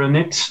called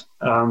Negranit,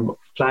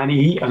 Plan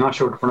E. I'm not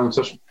sure how to pronounce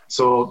it.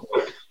 So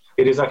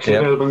it is actually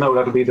available now.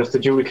 That'll be just the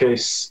jewel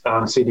case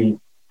CD.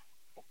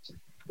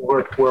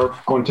 We're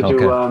going to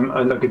do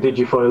like a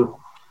digifile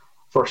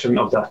version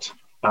of that,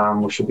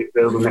 which should be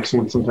available next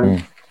month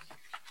sometime.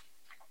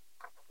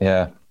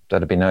 Yeah,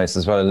 that'd be nice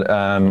as well.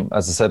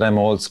 As I said, I'm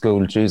old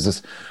school.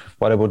 Jesus,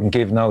 what I wouldn't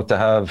give now to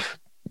have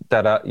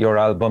that your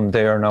album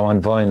there now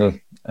on vinyl,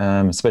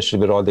 especially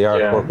with all the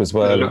artwork as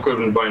well. It look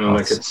good on vinyl,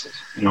 like it's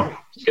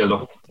scaled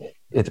up.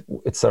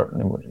 It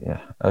certainly would.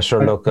 Yeah,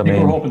 sure. Look, I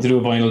mean, we're hoping to do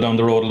a vinyl down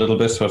the road a little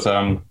bit, but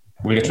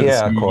we'll get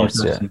to of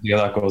course. Yeah,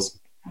 that goes.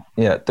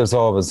 Yeah, there's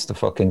always the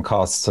fucking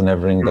costs and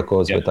everything that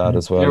goes with that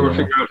as well. Yeah, we're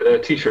figuring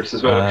out t-shirts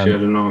as well. Actually, I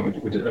don't know.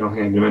 I don't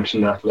think you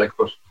mentioned that. Like,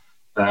 but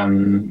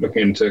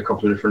looking into a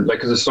couple of different, like,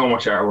 because there's so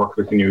much artwork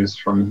we can use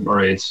from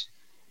our aids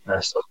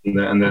stuff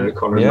and the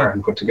colour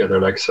Martin put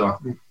together. Like, so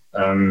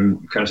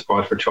kind of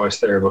spoiled for choice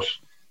there, but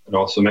it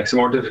also makes it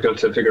more difficult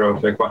to figure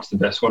out like what's the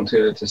best one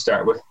to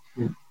start with.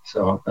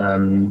 So,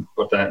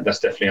 but that's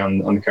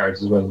definitely on the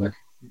cards as well. Like,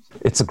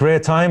 it's a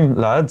great time,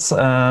 lads,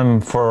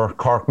 for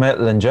Cork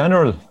metal in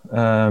general,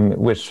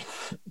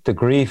 with the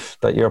grief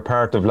that you're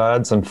part of,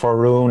 lads, and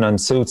Faroon and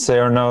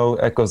Soothsayer now,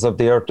 Echoes of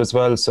the Earth as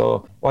well.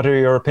 So what are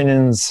your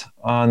opinions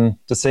on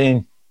the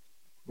scene?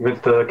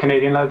 With the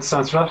Canadian lads,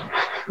 sounds for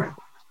that?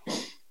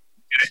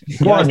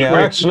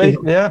 Actually.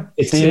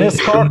 Do you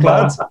miss Cork,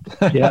 lads?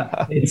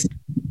 Yeah,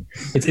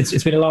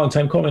 it's been a long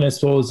time coming, I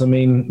suppose. I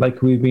mean,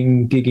 like, we've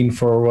been gigging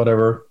for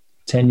whatever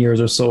 10 years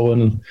or so,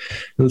 and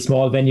little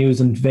small venues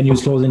and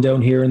venues closing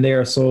down here and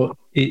there. So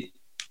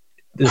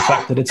the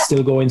fact that it's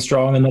still going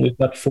strong and that we've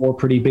got 4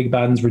 pretty big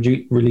bands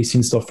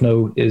releasing stuff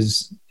now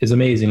is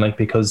amazing. Like,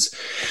 because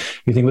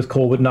you think with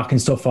COVID knocking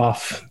stuff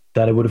off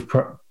that it would have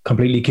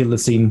completely killed the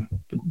scene,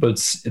 but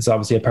it's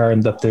obviously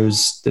apparent that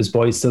there's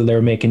boys still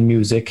there making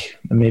music,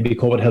 and maybe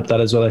COVID helped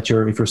that as well. That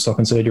if you're stuck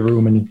inside your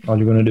room and all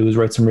you're going to do is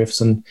write some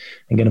riffs and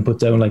get them put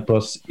down. Like,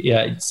 but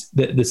yeah, it's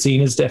the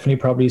scene is definitely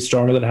probably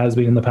stronger than it has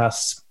been in the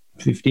past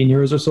 15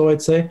 years or so,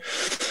 I'd say.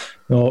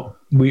 No,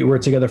 we were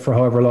together for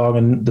however long,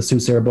 and the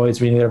Soothsayer boys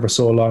been together for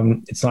so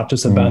long. It's not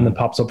just a band that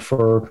pops up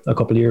for a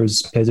couple of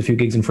years, plays a few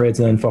gigs in Freds,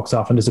 and then fucks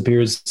off and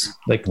disappears.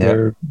 Like,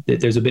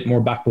 there's a bit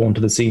more backbone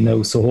to the scene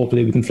now, so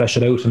hopefully we can flesh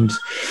it out, and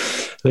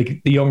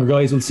like the younger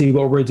guys will see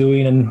what we're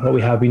doing and what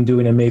we have been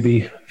doing, and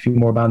maybe a few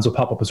more bands will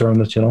pop up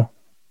around it,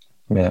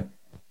 Yeah,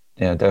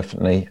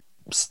 definitely.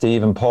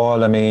 Steve and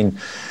Paul, I mean,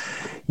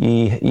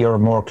 you're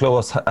more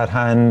close at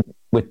hand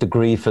with the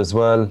grief as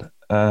well,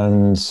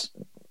 and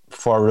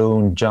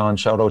Faroon, John,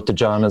 shout out to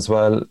John as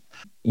well.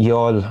 You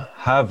all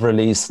have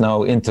released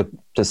now into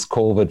this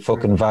COVID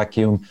fucking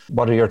vacuum.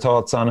 What are your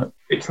thoughts on it?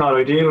 It's not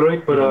ideal,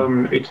 right? But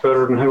it's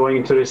better than going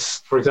into this.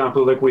 For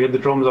example, like, we had the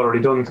drums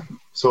already done,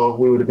 so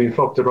we would have been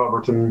fucked at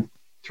Robert in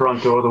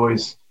Toronto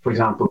otherwise, for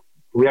example.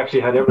 We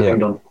actually had everything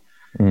done.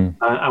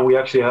 And we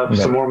actually have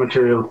some more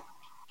material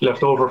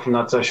left over from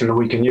that session that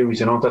we can use.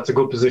 That's a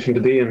good position to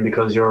be in,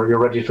 because you're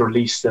ready to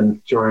release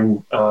them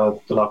during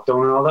the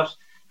lockdown and all that.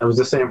 It was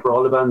the same for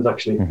all the bands,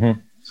 actually.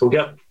 So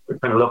we're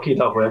kind of lucky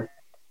that way,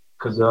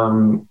 because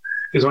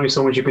there's only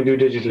so much you can do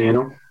digitally,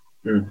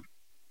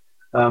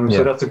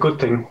 So that's a good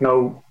thing.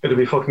 Now, it'll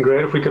be fucking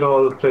great if we could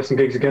all play some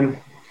gigs again,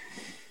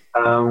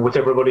 with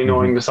everybody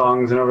knowing the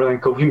songs and everything.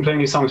 Because we've been playing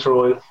these songs for a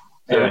while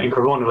in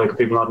Corona, like,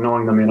 people not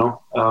knowing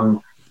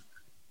them,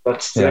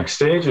 That's the next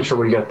stage, and sure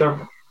we'll get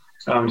there.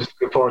 Just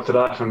looking forward to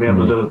that and be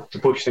able to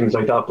push things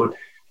like that. But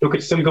look,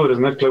 it's still good,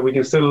 isn't it? Like, we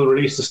can still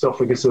release the stuff,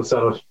 we can still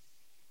sell it.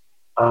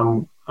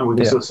 And we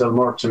can still sell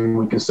merch, and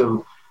we can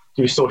still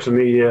do social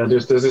media.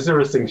 There's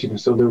various things you can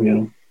still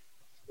do,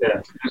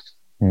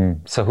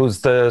 So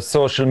who's the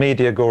social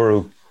media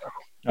guru?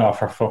 Oh,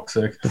 for fuck's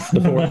sake.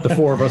 The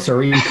four of us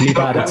are equally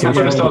bad at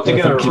social media. We're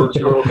together,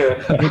 we're okay.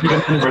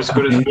 We're as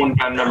good as one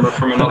band member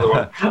from another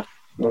one.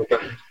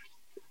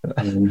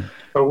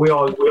 But we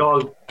all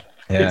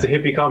it's a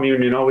hippie commune,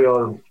 we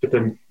all get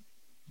in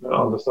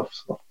all the stuff.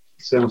 So,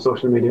 same with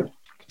social media.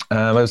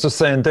 I was just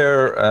saying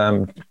there,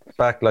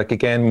 back like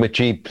again with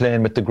G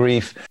playing with the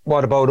grief.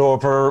 What about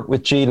over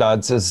with G,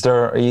 lads?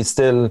 Are you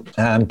still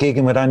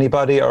gigging with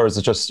anybody, or is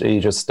it just, are you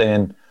just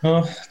staying?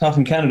 Oh, not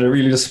in Canada,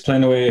 really, just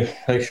playing away,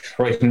 like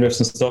writing riffs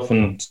and stuff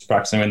and just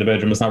practicing in the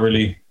bedroom. It's not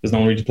really, there's no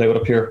one really to play with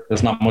up here.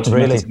 There's not much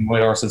really in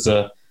Whitehorse. It's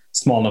a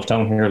small enough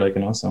town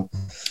here, so.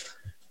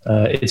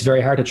 It's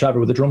very hard to travel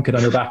with a drum kit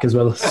on your back as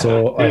well,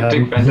 so I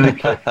haven't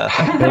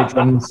played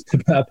drums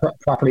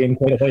properly in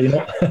quite a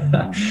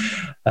while,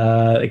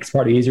 It's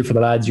partly easier for the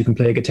lads. You can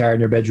play a guitar in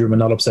your bedroom and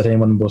not upset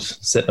anyone, but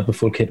setting up a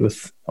full kit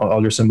with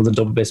all your cymbals and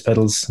double bass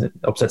pedals, it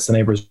upsets the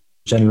neighbours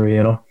generally,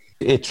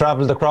 It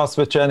travelled across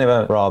with you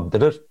anyway, Rob,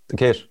 did it? The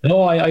kit?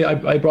 No,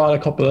 I brought a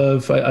couple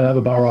of, I have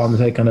a bar on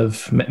that I kind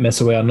of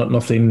mess away on,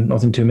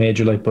 nothing too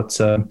major, but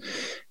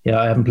yeah,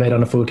 I haven't played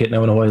on a full kit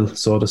now in a while,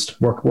 so just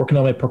working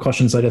on my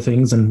percussion side of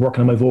things and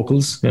working on my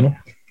vocals,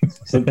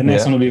 So the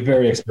next one will be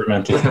very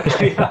experimental.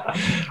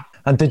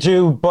 And did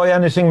you buy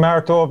anything,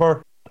 Mart,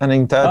 over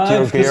Anything to add to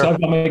your gear?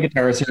 I've got my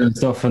guitars here and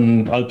stuff,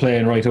 and I'll play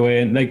in right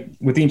away. And like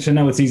with the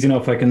internet now, it's easy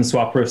enough. I can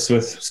swap riffs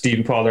with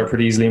Stephen Paul there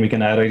pretty easily, and we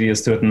can add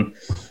ideas to it. And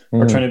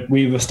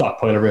we have a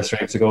stockpile of riffs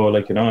ready to go.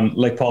 Like, you know, and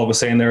like Paul was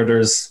saying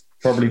there's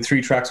probably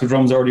 3 tracks with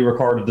drums already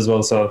recorded as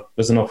well. So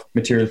there's enough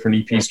material for an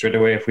EP straight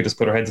away if we just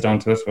put our heads down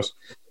to it. But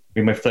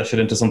we might flesh it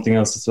into something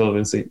else as well.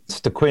 We'll see.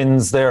 The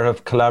Quinns there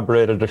have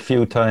collaborated a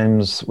few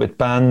times with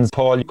bands.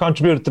 Paul, you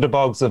contributed to the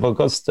Bogs of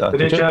Augusta.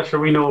 They did, yeah, sure.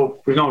 We've known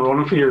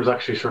Ronan for years,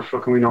 actually. Sure,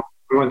 fucking we know.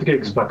 We went to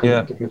gigs back in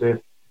the day.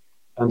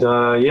 And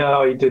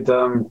I did.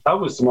 That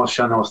was the most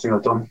Shannon thing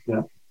I've done.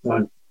 Yeah,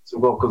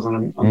 some vocals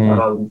on that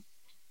album.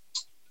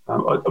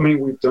 I mean,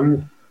 we've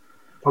done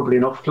probably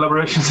enough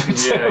collaborations. I'd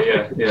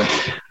say. Yeah.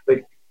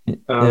 Like,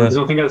 there's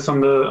nothing else on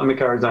the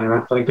cards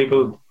anyway. I think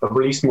people have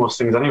released most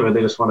things anyway.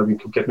 They just want to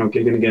be getting out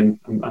gigging again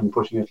and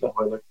pushing it that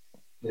way. Like.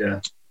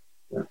 Yeah.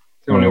 The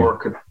only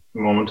work at the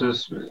moment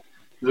is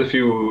there's a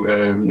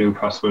few new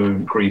possible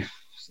Grief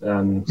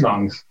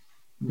songs.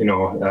 You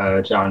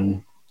know,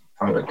 John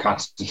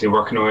constantly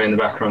working away in the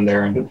background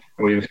there, and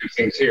we have a few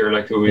things here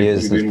like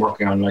we've been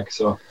working on, like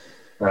so.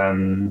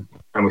 And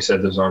we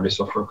said there's already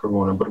stuff for Corr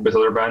Mona, but with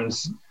other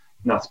bands,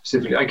 not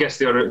specifically. I guess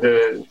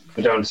the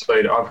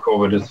downside of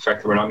COVID is the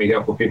fact that we're not meeting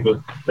up with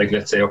people, like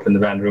let's say up in the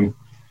band room.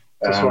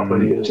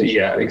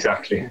 Yeah,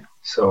 exactly.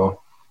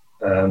 So,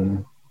 you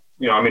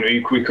know, I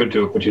mean, we could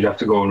do it, but you'd have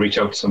to go and reach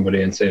out to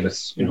somebody and say,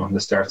 let's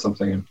start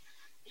something.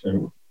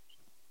 And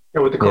yeah,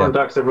 with the current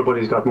acts,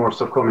 everybody's got more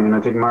stuff coming, and I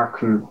think Mark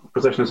from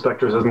Possession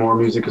Inspectors has more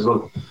music as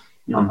well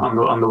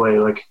on the way,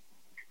 like,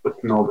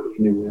 but nobody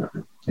knew.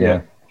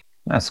 Yeah,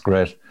 that's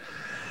great.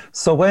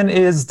 So when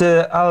is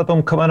the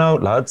album coming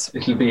out, lads?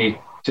 It'll be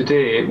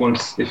today,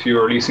 if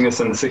you're releasing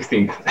us on the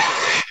 16th.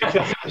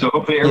 So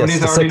hopefully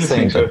everybody's already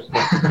listening to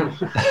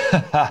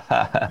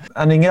it.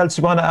 Anything else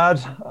you want to add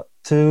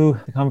to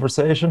the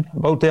conversation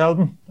about the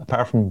album,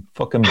 apart from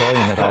fucking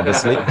buying it,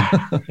 obviously?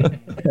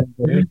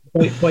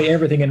 Buy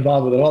everything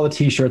involved with it, all the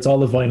t-shirts, all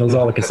the vinyls,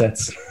 all the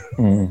cassettes.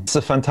 It's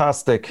a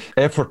fantastic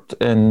effort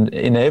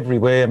in every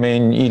way. I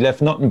mean, you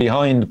left nothing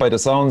behind by the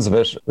sounds of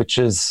it, which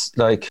is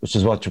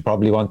what you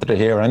probably wanted to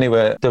hear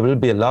anyway. There will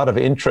be a lot of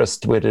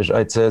interest with it,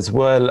 I'd say, as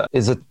well.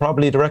 Is it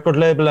probably the record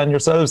label and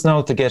yourselves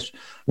now to get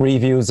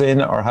reviews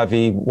in, or have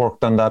you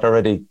worked on that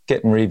already,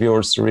 getting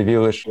reviewers to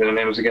review it? The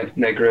name was again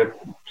Negra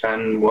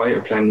Plan Y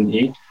or Plan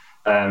E,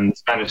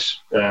 Spanish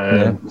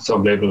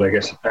sub-label, I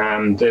guess.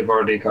 They've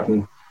already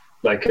gotten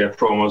like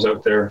promos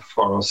out there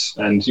for us,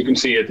 and you can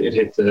see it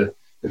hit the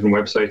different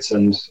websites,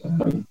 and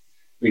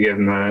we gave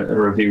them a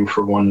review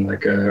for one,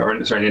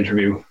 an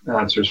interview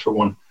answers for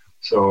one.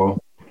 So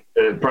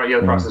the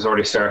process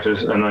already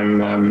started, and I'm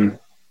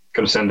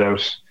going to send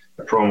out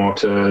a promo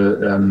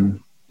to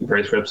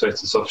various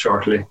websites and stuff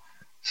shortly.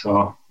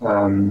 So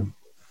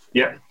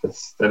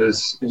that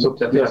is. So,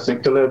 I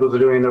think the labels are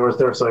doing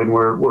their side, and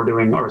we're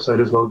doing our side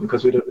as well,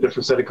 because we have a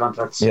different set of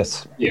contacts.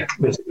 Yes. Yeah.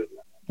 Basically.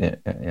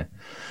 Yeah.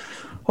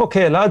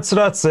 Okay, lads, so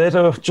that's it.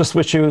 I just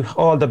wish you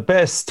all the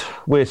best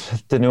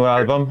with the new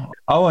album.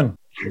 Owen.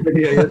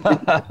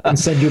 And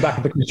send you back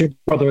to the Christian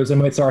Brothers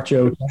and might sort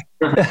you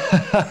out.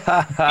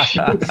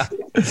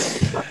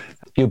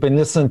 You've been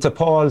listening to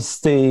Paul,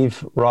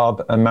 Steve,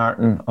 Rob and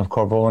Martin of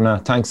Corr Mona.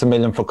 Thanks a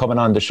million for coming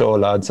on the show,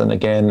 lads. And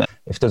again,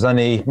 if there's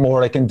any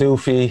more I can do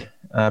for you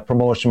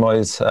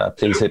promotion-wise,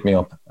 please hit me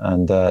up.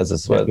 And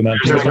as well.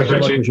 Thanks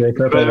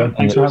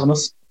for having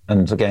us.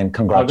 And again,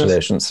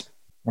 congratulations.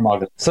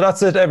 So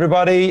that's it,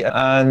 everybody,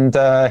 and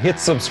hit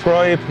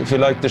subscribe if you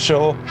like the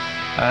show,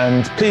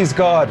 and please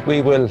God,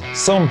 we will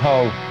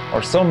somehow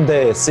or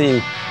someday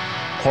see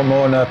Corr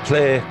Mona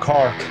play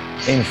Cork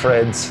in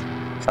Fred's.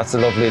 That's a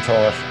lovely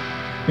thought.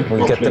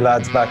 We'll get the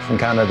lads back from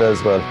Canada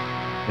as well.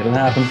 It'll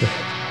happen.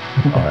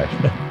 All right.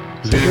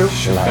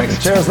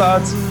 Cheers,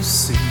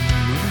 lads.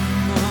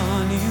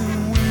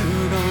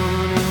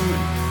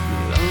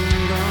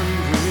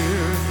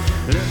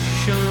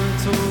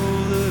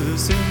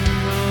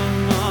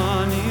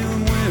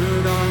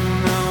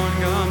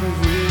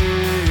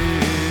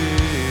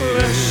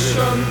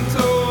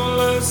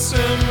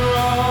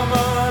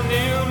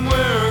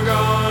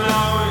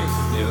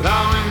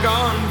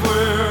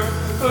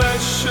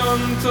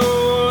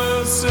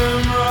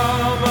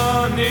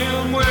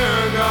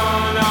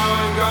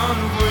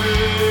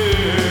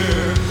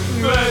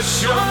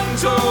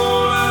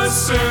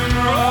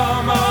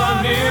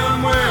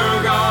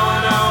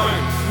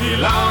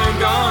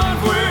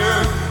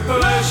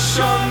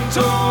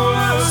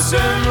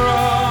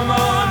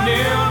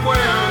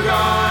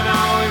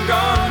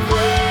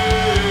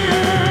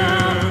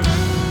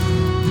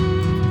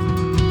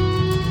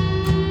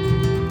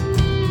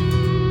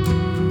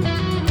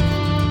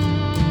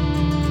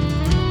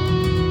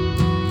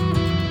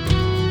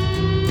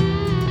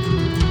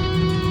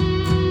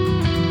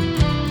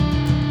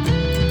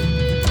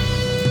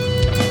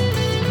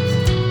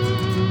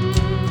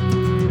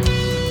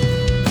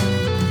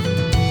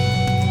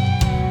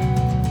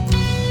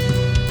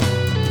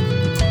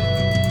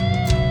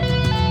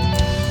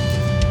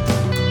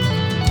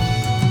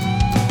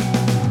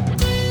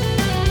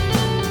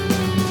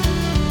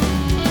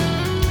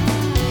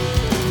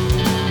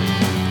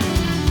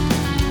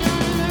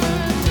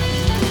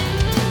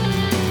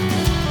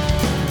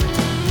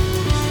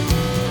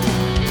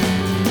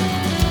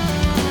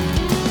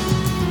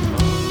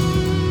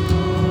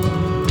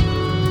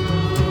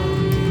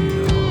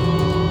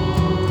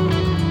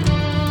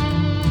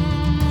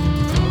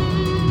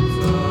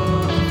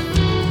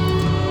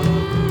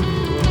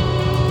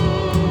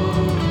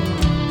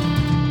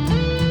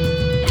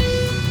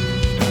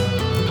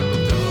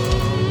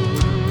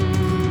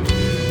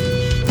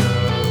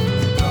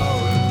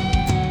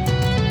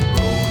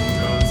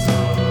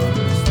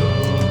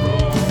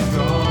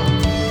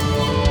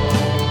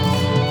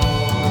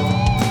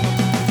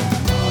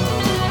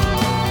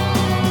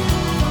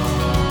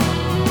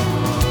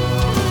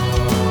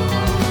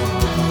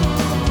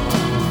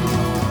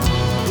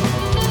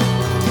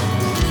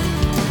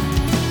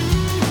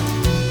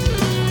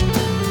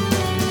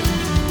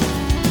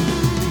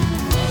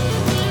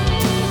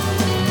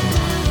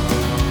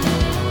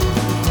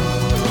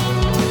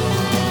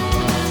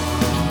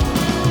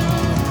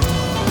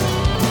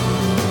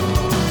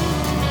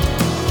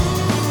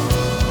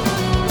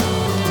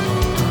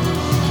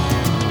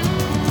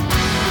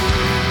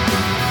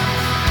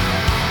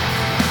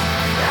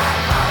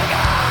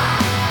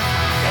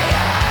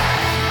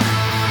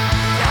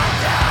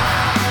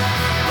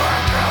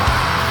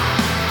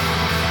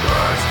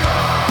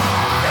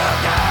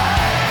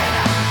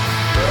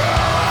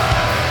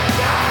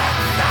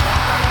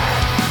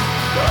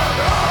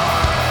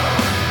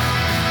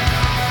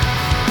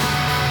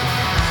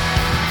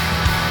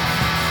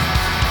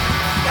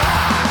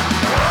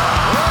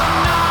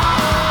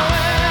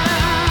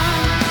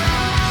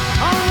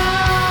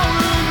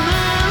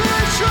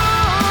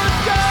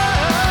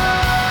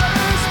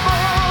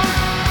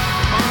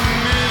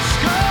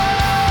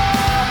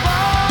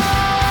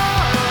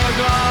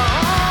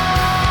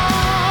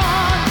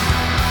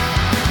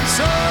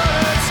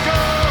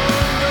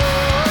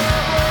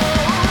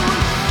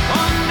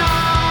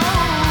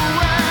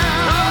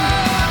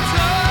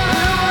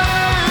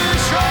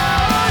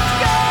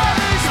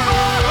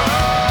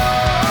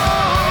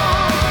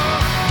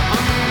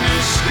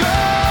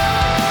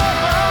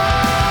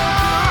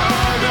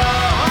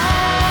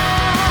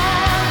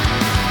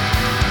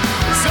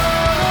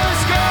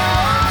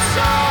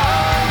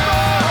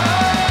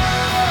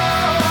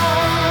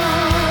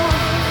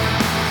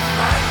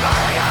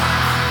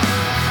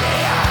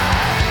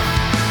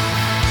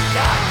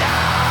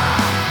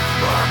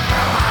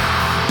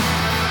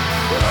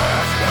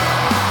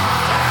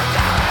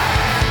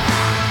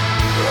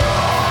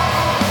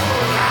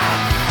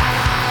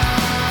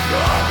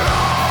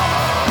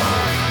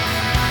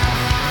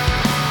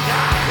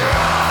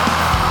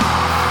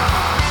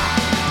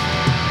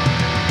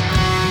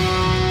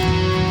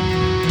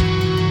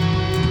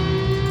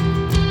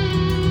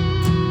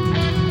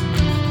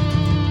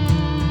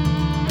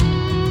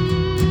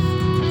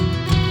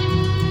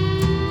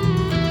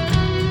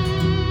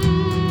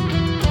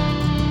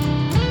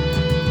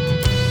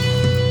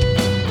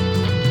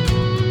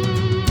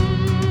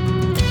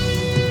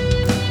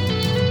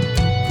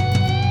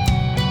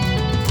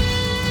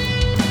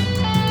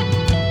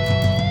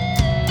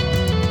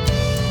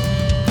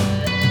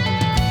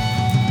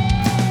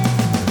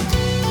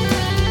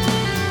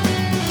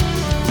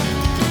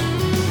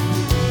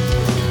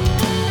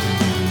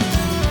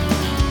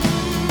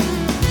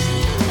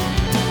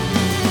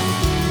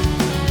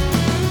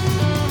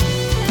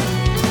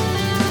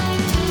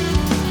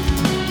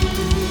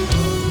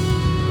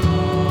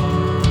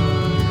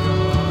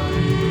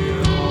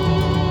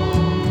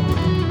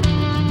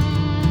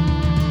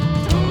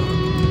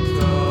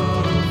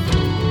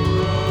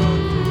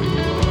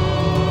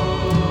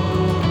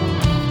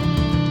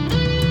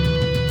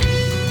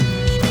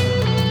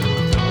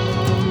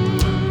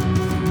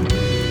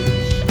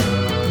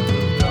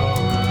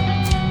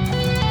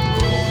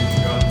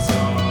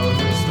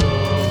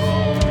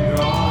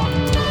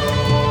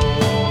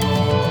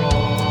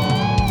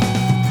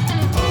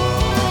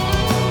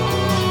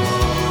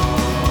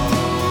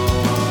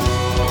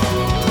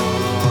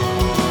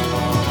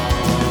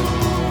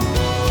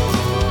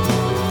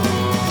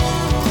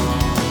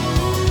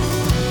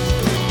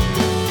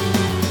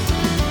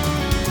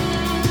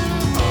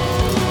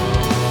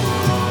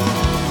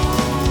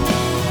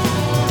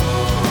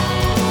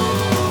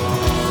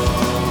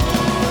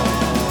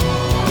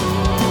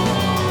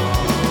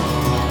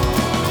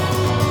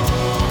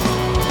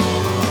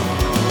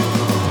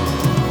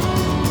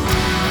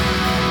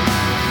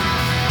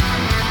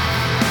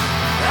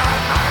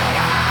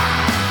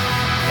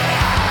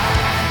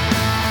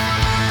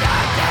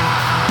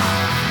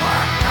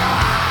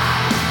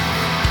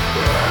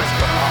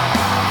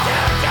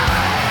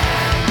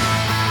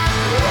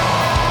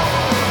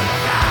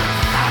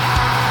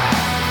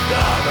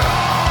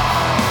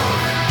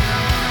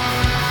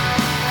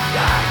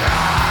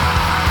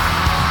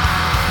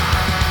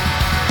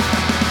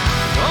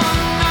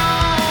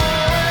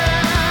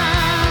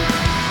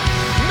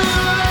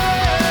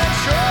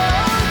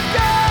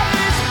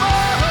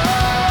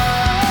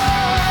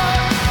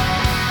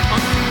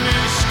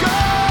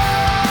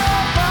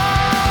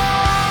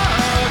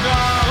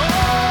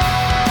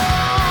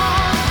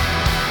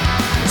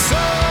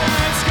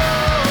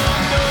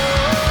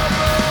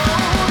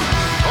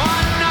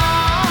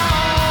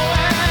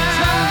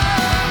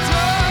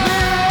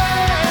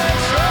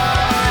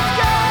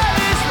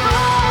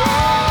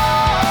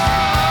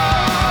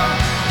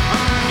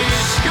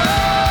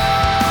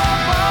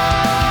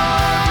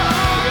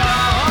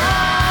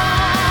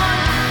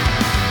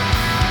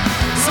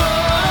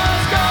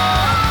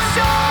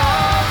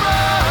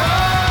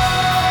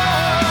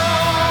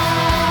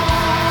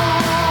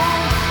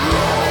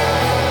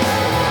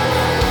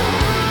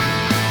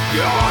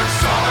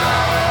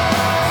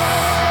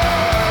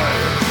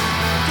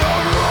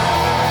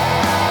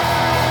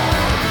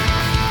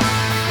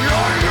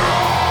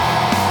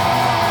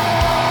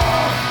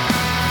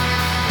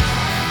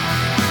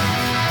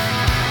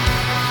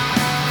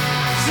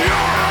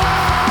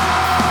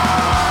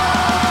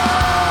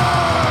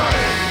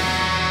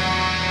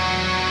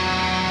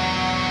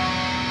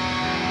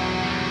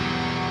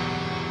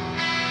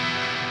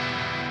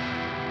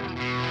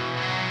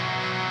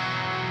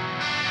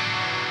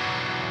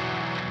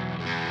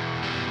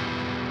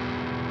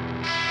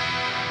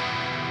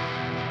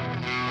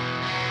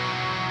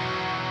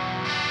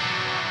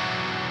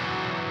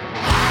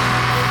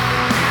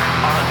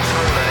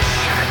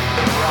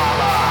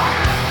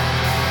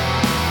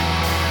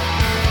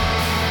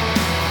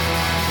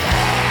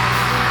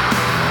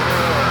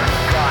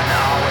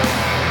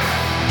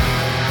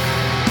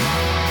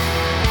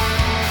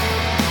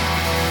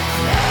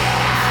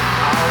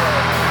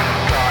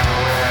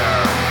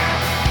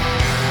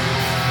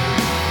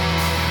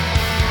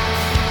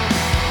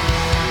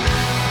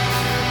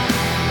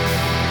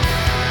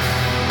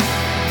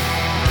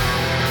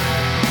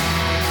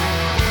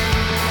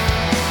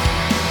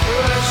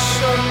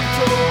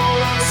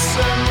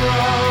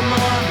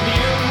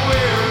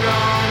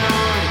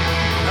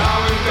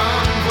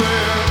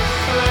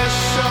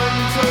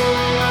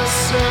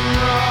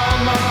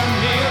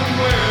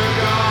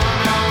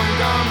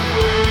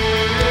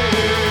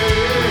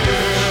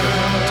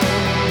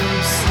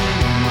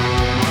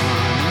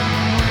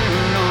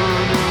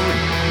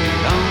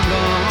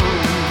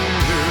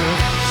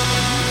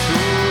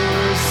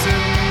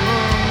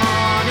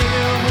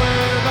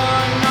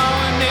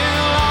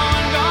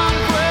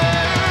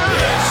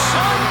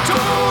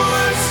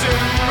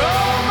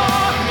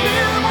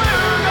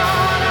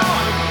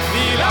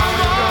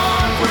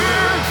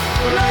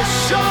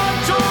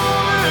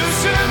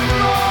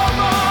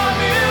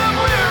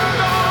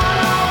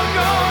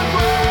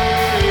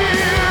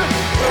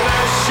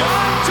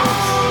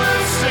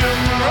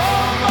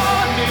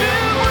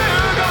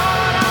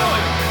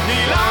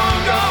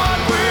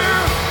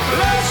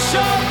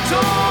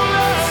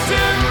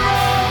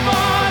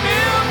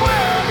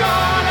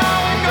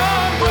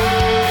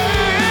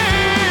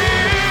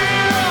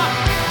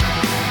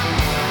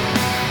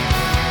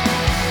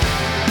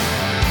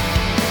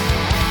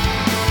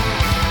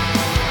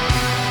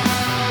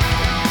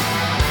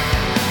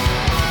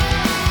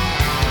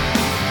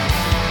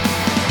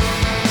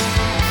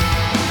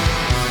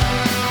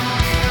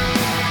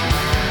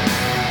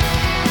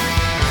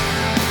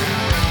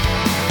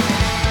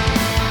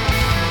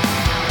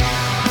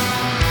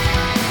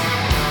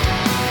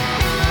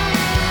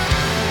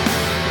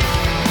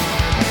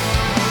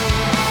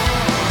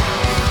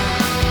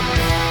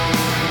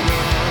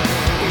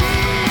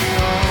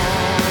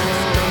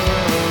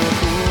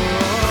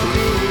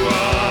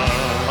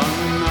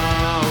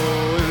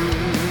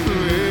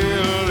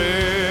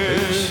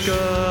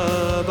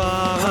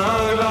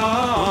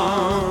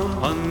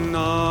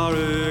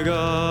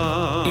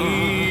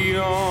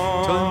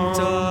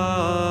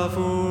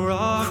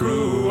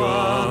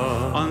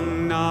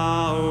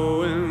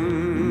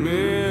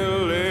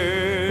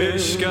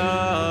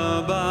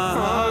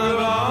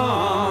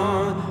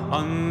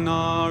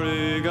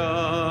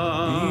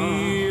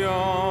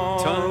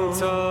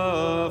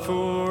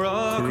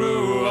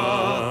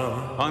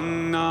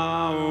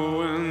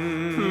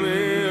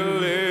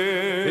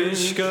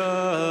 Ishka